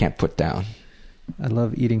that I can't put down. I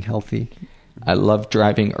love eating healthy. I love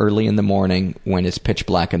driving early in the morning when it's pitch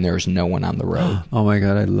black and there's no one on the road. Oh my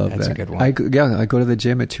God, I love that. That's a good one. I go to the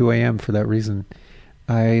gym at 2 a.m. for that reason.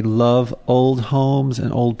 I love old homes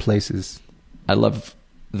and old places. I love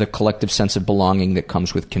the collective sense of belonging that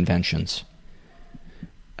comes with conventions.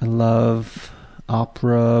 I love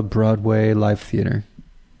opera, Broadway, live theater.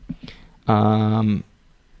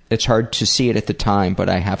 It's hard to see it at the time, but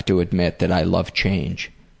I have to admit that I love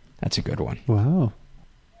change. That's a good one. Wow.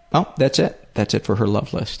 Oh, that's it. That's it for her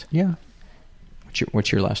love list. Yeah.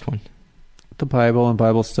 What's your last one? The Bible and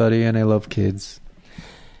Bible study, and I love kids.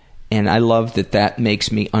 And I love that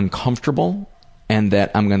makes me uncomfortable, and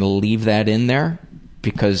that I'm going to leave that in there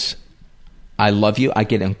because I love you. I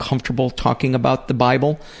get uncomfortable talking about the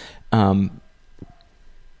Bible. And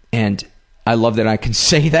I love that I can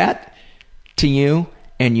say that to you,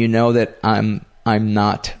 and you know that I'm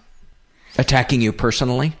not attacking you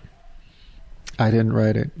personally. I didn't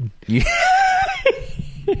write it.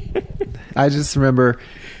 I just remember,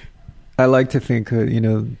 I like to think,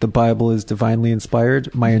 the Bible is divinely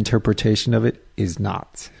inspired. My interpretation of it is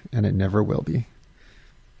not, and it never will be.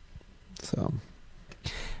 So,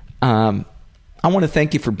 I want to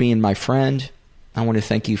thank you for being my friend. I want to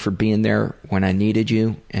thank you for being there when I needed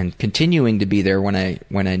you and continuing to be there when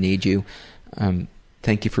I need you.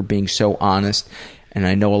 Thank you for being so honest. And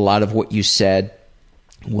I know a lot of what you said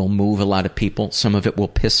will move a lot of people. Some of it will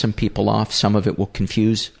piss some people off. Some of it will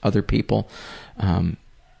confuse other people.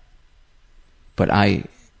 But I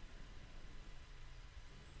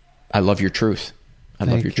love your truth. I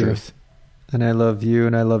love your truth. And I love you,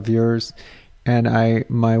 and I love yours. And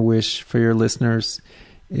my wish for your listeners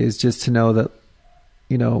is just to know that,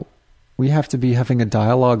 we have to be having a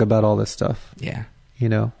dialogue about all this stuff. Yeah.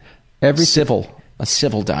 A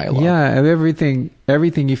civil dialogue. Yeah, everything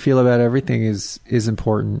you feel about everything is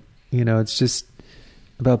important. It's just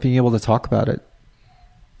about being able to talk about it.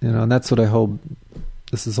 And that's what I hope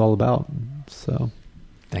this is all about. So,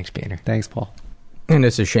 thanks, Peter. Thanks, Paul. And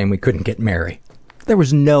it's a shame we couldn't get Mary. There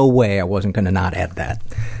was no way I wasn't going to not add that.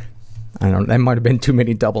 There might have been too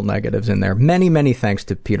many double negatives in there. Many, many thanks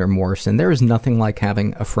to Peter Morrison. There is nothing like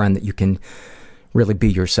having a friend that you can really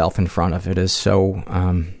be yourself in front of. It is so,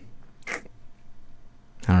 I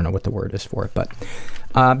don't know what the word is for it, but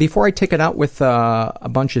before I take it out with a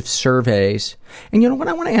bunch of surveys, and what,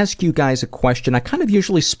 I want to ask you guys a question. I kind of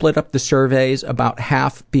usually split up the surveys about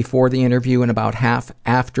half before the interview and about half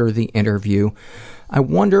after the interview. I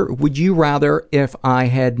wonder, would you rather if I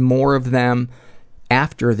had more of them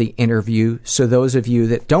after the interview, so those of you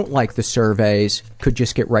that don't like the surveys could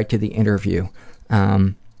just get right to the interview?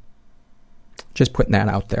 Just putting that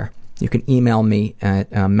out there. You can email me at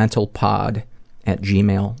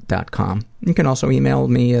mentalpod@gmail.com. You can also email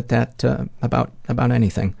me at that about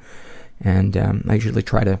anything, and I usually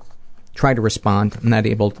try to respond. I'm not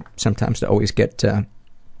able sometimes to always get to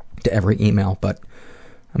every email, but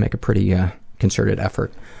I make a pretty concerted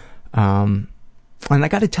effort. And I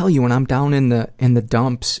got to tell you, when I'm down in the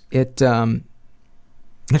dumps, it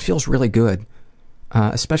feels really good,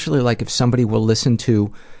 especially like if somebody will listen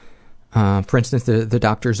to. For instance, the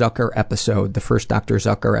Dr. Zucker episode, the first Dr.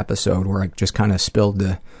 Zucker episode, where I just kind of spilled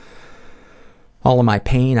all of my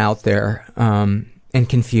pain out there and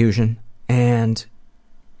confusion. And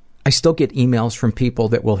I still get emails from people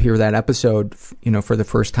that will hear that episode, for the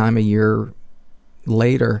first time a year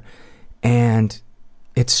later. And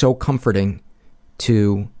it's so comforting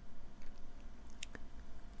to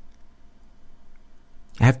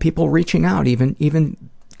have people reaching out, even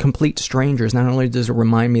complete strangers. Not only does it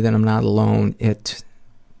remind me that I'm not alone,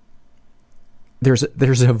 there's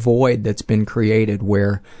a void that's been created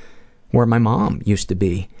where my mom used to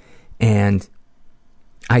be, and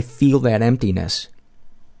I feel that emptiness,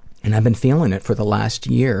 and I've been feeling it for the last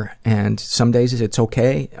year. And some days it's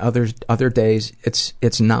okay, other days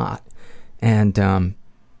it's not, and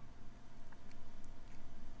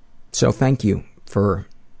so thank you for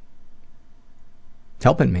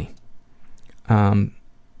helping me.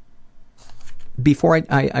 Before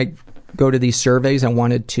I go to these surveys, I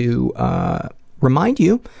wanted to remind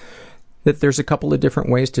you that there's a couple of different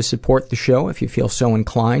ways to support the show. If you feel so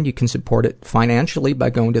inclined, you can support it financially by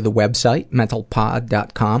going to the website,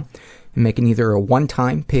 mentalpod.com, and making either a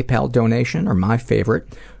one-time PayPal donation, or my favorite,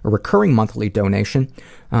 a recurring monthly donation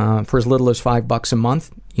for as little as $5 a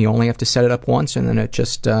month. You only have to set it up once, and then it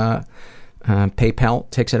just PayPal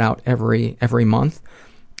takes it out every month.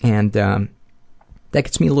 And that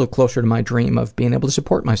gets me a little closer to my dream of being able to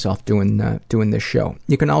support myself doing this show.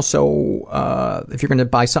 You can also, if you're going to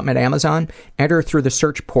buy something at Amazon, enter through the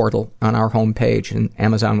search portal on our homepage, and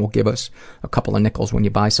Amazon will give us a couple of nickels when you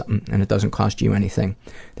buy something, and it doesn't cost you anything.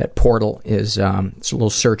 That portal is it's a little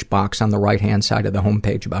search box on the right-hand side of the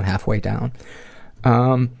homepage, about halfway down.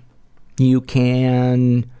 You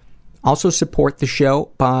can also support the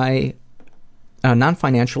show by,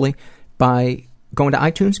 non-financially, by going to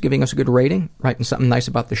iTunes, giving us a good rating, writing something nice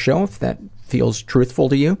about the show if that feels truthful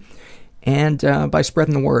to you, and by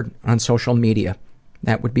spreading the word on social media.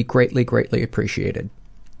 That would be greatly, greatly appreciated.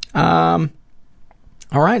 All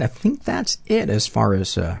right, I think that's it as far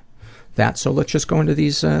as that. So let's just go into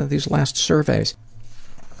these last surveys.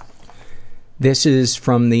 This is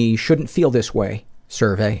from the Shouldn't Feel This Way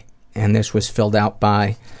survey, and this was filled out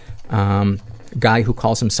by a guy who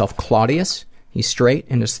calls himself Claudius. He's straight,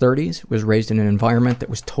 in his 30s, was raised in an environment that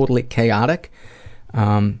was totally chaotic.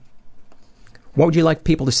 What would you like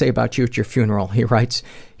people to say about you at your funeral? He writes,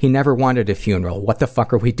 he never wanted a funeral. What the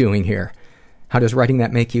fuck are we doing here? How does writing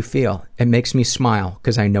that make you feel? It makes me smile,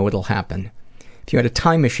 because I know it'll happen. If you had a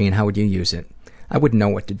time machine, how would you use it? I wouldn't know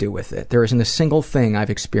what to do with it. There isn't a single thing I've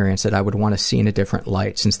experienced that I would want to see in a different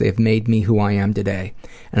light, since they have made me who I am today.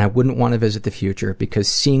 And I wouldn't want to visit the future, because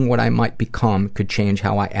seeing what I might become could change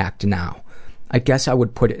how I act now. I guess I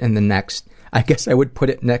would put it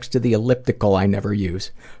next to the elliptical I never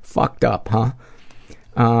use. Fucked up, huh?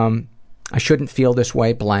 I shouldn't feel this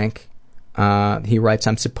way, blank. He writes,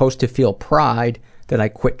 I'm supposed to feel pride that I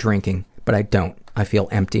quit drinking, but I don't. I feel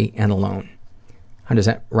empty and alone. How does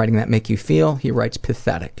writing that make you feel? He writes,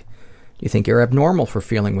 pathetic. You think you're abnormal for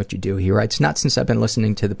feeling what you do? He writes, not since I've been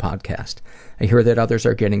listening to the podcast. I hear that others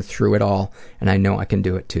are getting through it all, and I know I can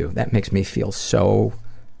do it too. That makes me feel so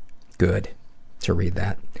good to read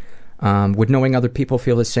that. Would knowing other people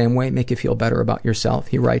feel the same way make you feel better about yourself?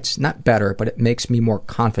 He writes, not better, but it makes me more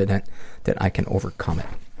confident that I can overcome it.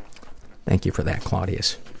 Thank you for that,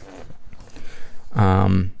 Claudius.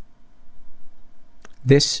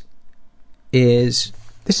 This is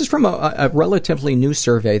from a relatively new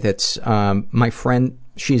survey that's my friend,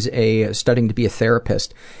 she's studying to be a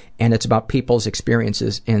therapist, and it's about people's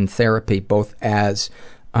experiences in therapy, both as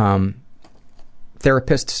therapists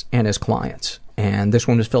and as clients. And this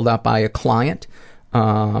one was filled out by a client,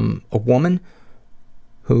 a woman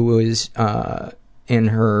who is in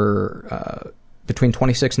her between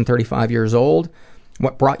 26 and 35 years old.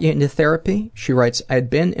 What brought you into therapy? She writes, I had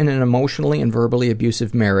been in an emotionally and verbally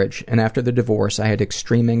abusive marriage, and after the divorce I had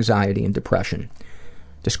extreme anxiety and depression.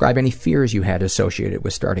 Describe any fears you had associated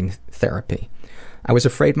with starting therapy. I was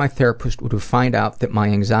afraid my therapist would find out that my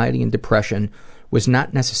anxiety and depression was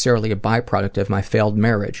not necessarily a byproduct of my failed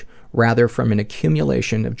marriage, rather from an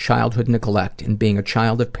accumulation of childhood neglect and being a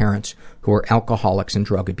child of parents who were alcoholics and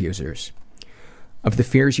drug abusers. Of the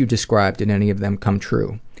fears you described, did any of them come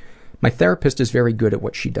true? My therapist is very good at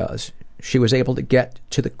what she does. She was able to get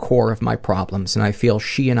to the core of my problems, and I feel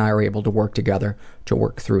she and I are able to work together to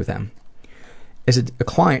work through them. As a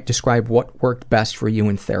client, describe what worked best for you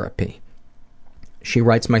in therapy. She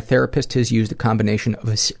writes, my therapist has used a combination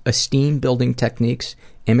of esteem-building techniques,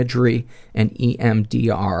 imagery, and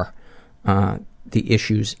EMDR, the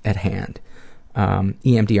issues at hand.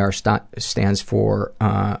 EMDR stands for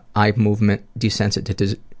eye movement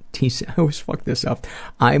desensitization. I always fuck this up.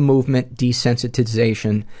 Eye movement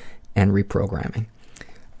desensitization and reprogramming.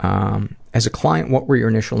 As a client, what were your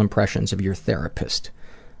initial impressions of your therapist?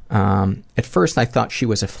 At first, I thought she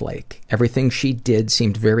was a flake. Everything she did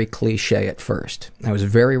seemed very cliche at first. I was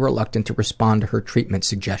very reluctant to respond to her treatment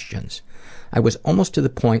suggestions. I was almost to the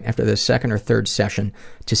point after the second or third session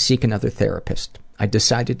to seek another therapist. I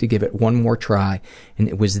decided to give it one more try, and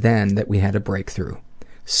it was then that we had a breakthrough.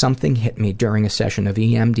 Something hit me during a session of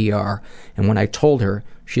EMDR, and when I told her,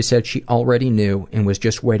 she said she already knew and was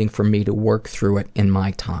just waiting for me to work through it in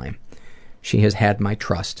my time. She has had my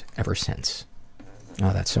trust ever since.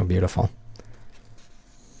 Oh, that's so beautiful.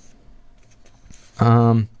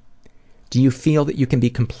 Do you feel that you can be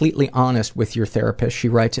completely honest with your therapist? She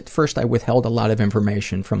writes, at first I withheld a lot of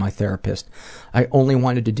information from my therapist. I only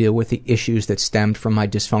wanted to deal with the issues that stemmed from my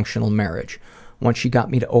dysfunctional marriage. Once she got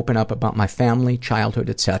me to open up about my family, childhood,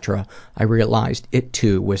 etc., I realized it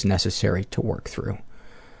too was necessary to work through.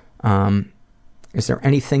 Is there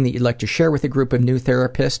anything that you'd like to share with a group of new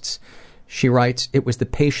therapists? She writes, it was the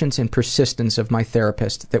patience and persistence of my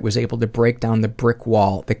therapist that was able to break down the brick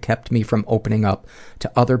wall that kept me from opening up to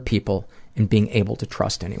other people and being able to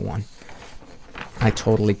trust anyone. I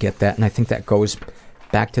totally get that, and I think that goes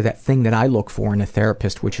back to that thing that I look for in a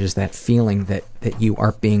therapist, which is that feeling that you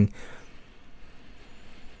are being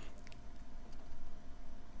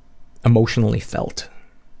emotionally felt,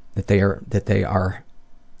 that they are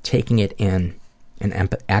taking it in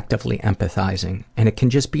and actively empathizing. And it can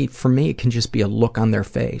just be, for me, it can just be a look on their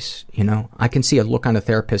face. You know, I can see a look on a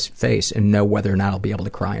therapist's face and know whether or not I'll be able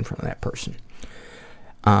to cry in front of that person.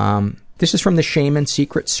 This is from the Shame and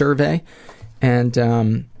Secret survey, and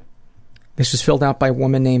this was filled out by a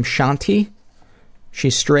woman named Shanti.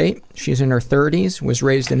 She's straight, she's in her 30s, was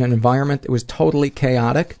raised in an environment that was totally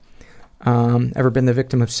chaotic. Ever been the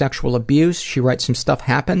victim of sexual abuse? She writes, some stuff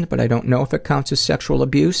happened, but I don't know if it counts as sexual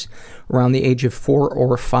abuse. Around the age of 4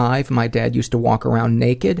 or 5, my dad used to walk around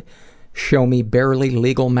naked, show me barely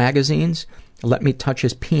legal magazines, let me touch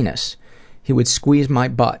his penis. He would squeeze my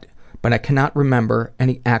butt, but I cannot remember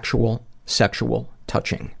any actual sexual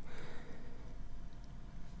touching.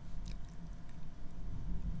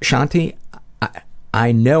 Shanti,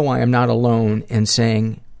 I know I am not alone in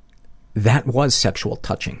saying that was sexual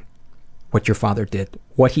touching, what your father did.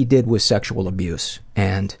 What he did was sexual abuse.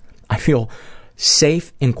 And I feel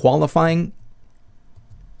safe in qualifying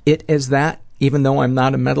it as that, even though I'm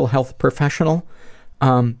not a mental health professional.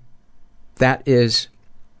 That is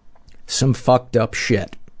some fucked up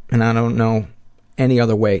shit. And I don't know any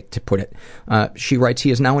other way to put it. She writes,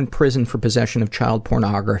 he is now in prison for possession of child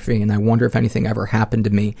pornography, and I wonder if anything ever happened to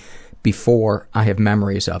me before I have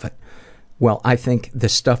memories of it. Well, I think the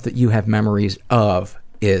stuff that you have memories of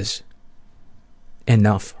is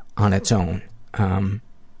enough on its own.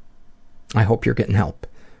 I hope you're getting help.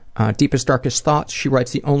 Deepest, darkest thoughts, she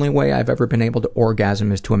writes, the only way I've ever been able to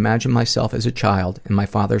orgasm is to imagine myself as a child and my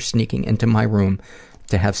father sneaking into my room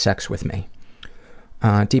to have sex with me.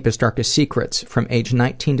 Deepest, darkest secrets, from age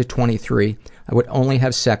 19 to 23, I would only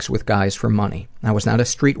have sex with guys for money. I was not a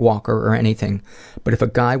streetwalker or anything, but if a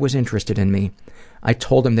guy was interested in me, I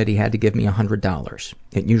told him that he had to give me $100.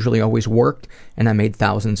 It usually always worked, and I made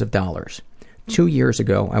thousands of dollars. 2 years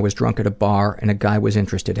ago, I was drunk at a bar, and a guy was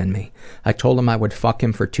interested in me. I told him I would fuck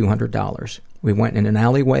him for $200. We went in an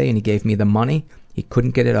alleyway, and he gave me the money. He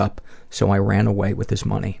couldn't get it up, so I ran away with his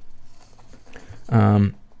money.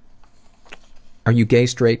 Are you gay,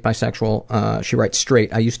 straight, bisexual? She writes,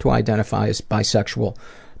 straight. I used to identify as bisexual,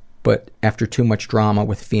 but after too much drama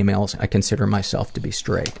with females, I consider myself to be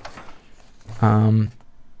straight. What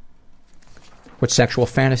sexual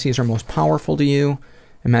fantasies are most powerful to you?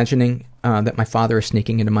 Imagining that my father is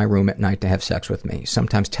sneaking into my room at night to have sex with me.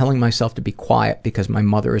 Sometimes telling myself to be quiet because my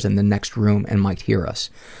mother is in the next room and might hear us.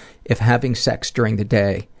 If having sex during the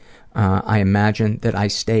day, I imagine that I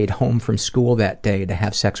stayed home from school that day to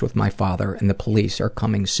have sex with my father and the police are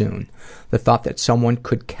coming soon. The thought that someone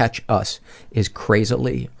could catch us is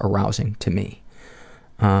crazily arousing to me.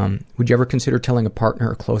 Would you ever consider telling a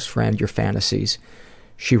partner or close friend your fantasies?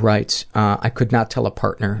 She writes, I could not tell a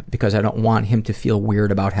partner because I don't want him to feel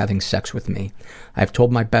weird about having sex with me. I've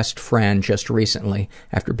told my best friend just recently,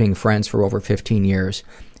 after being friends for over 15 years,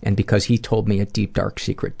 and because he told me a deep, dark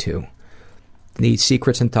secret too. These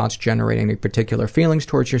secrets and thoughts generate any particular feelings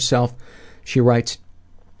towards yourself? She writes,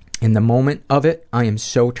 in the moment of it, I am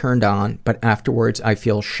so turned on, but afterwards I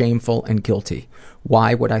feel shameful and guilty.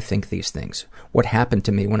 Why would I think these things? What happened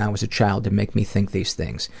to me when I was a child to make me think these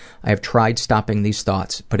things? I have tried stopping these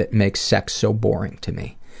thoughts, but it makes sex so boring to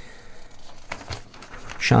me.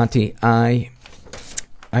 Shanti, I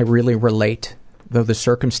really relate, though the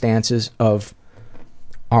circumstances of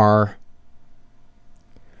our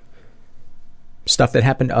stuff that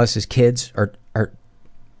happened to us as kids are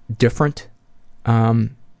different.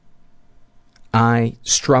 I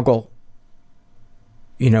struggle,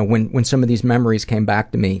 when some of these memories came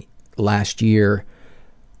back to me last year,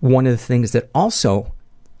 one of the things that also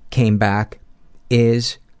came back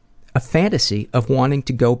is a fantasy of wanting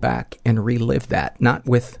to go back and relive that, not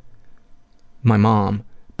with my mom,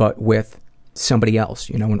 but with somebody else,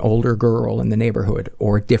 an older girl in the neighborhood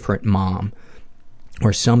or a different mom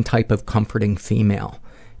or some type of comforting female.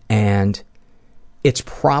 And it's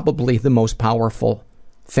probably the most powerful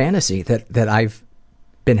fantasy that I've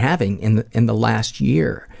been having in the last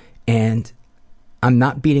year. And I'm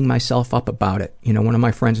not beating myself up about it. One of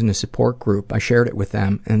my friends in the support group, I shared it with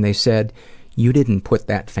them, and they said, you didn't put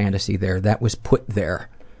that fantasy there. That was put there.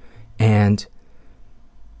 And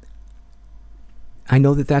I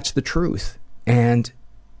know that that's the truth. And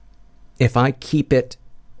if I keep it,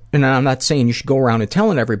 and I'm not saying you should go around and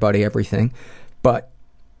telling everybody everything, but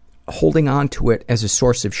holding on to it as a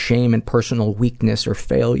source of shame and personal weakness or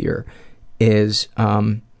failure is,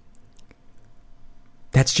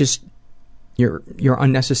 that's just, you're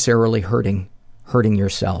unnecessarily hurting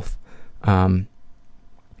yourself.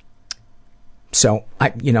 So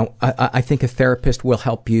I think a therapist will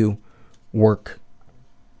help you work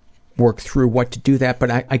work through what to do that.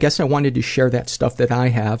 But I guess I wanted to share that stuff that I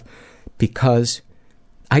have because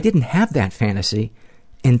I didn't have that fantasy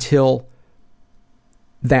until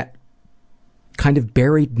that kind of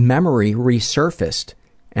buried memory resurfaced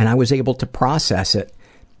and I was able to process it.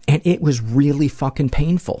 And it was really fucking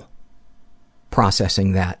painful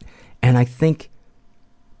processing that. And I think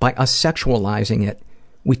by us sexualizing it,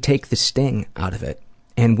 we take the sting out of it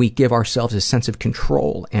and we give ourselves a sense of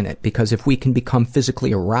control in it, because if we can become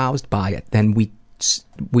physically aroused by it, then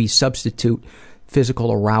we substitute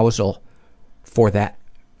physical arousal for that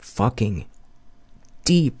fucking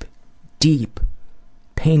deep, deep,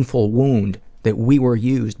 painful wound that we were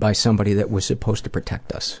used by somebody that was supposed to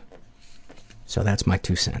protect us. So that's my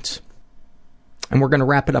 2 cents. And we're going to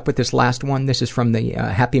wrap it up with this last one. This is from the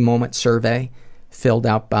Happy Moment survey filled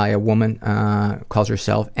out by a woman, calls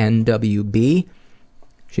herself NWB.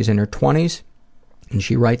 She's in her 20s, and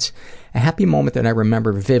she writes, a happy moment that I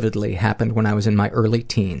remember vividly happened when I was in my early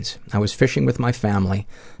teens. I was fishing with my family,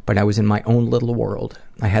 but I was in my own little world.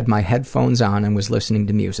 I had my headphones on and was listening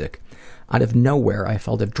to music. Out of nowhere, I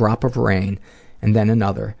felt a drop of rain, and then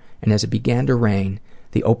another, and as it began to rain,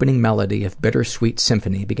 the opening melody of Bittersweet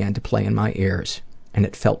Symphony began to play in my ears, and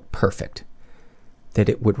it felt perfect. That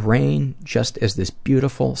it would rain just as this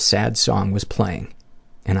beautiful, sad song was playing,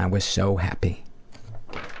 and I was so happy.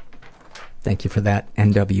 Thank you for that,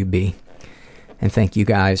 NWB. And thank you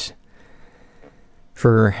guys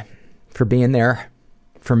for being there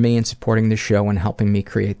for me and supporting the show and helping me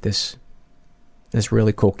create this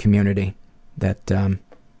really cool community that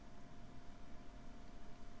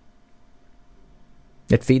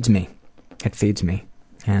it feeds me. It feeds me.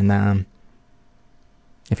 And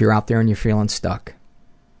if you're out there and you're feeling stuck,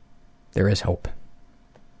 there is hope.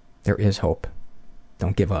 There is hope.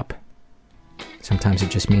 Don't give up. Sometimes it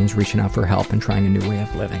just means reaching out for help and trying a new way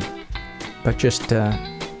of living. But just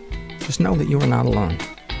know that you are not alone.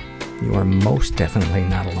 You are most definitely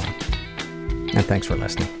not alone. And thanks for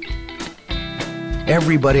listening.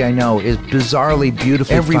 Everybody I know is bizarrely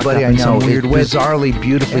beautifully Everybody fucked up I know in some weird way. bizarrely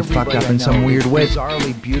beautifully Everybody fucked up I in know some is weird way.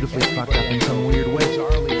 Bizarrely beautifully fucked up in some weird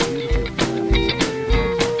way.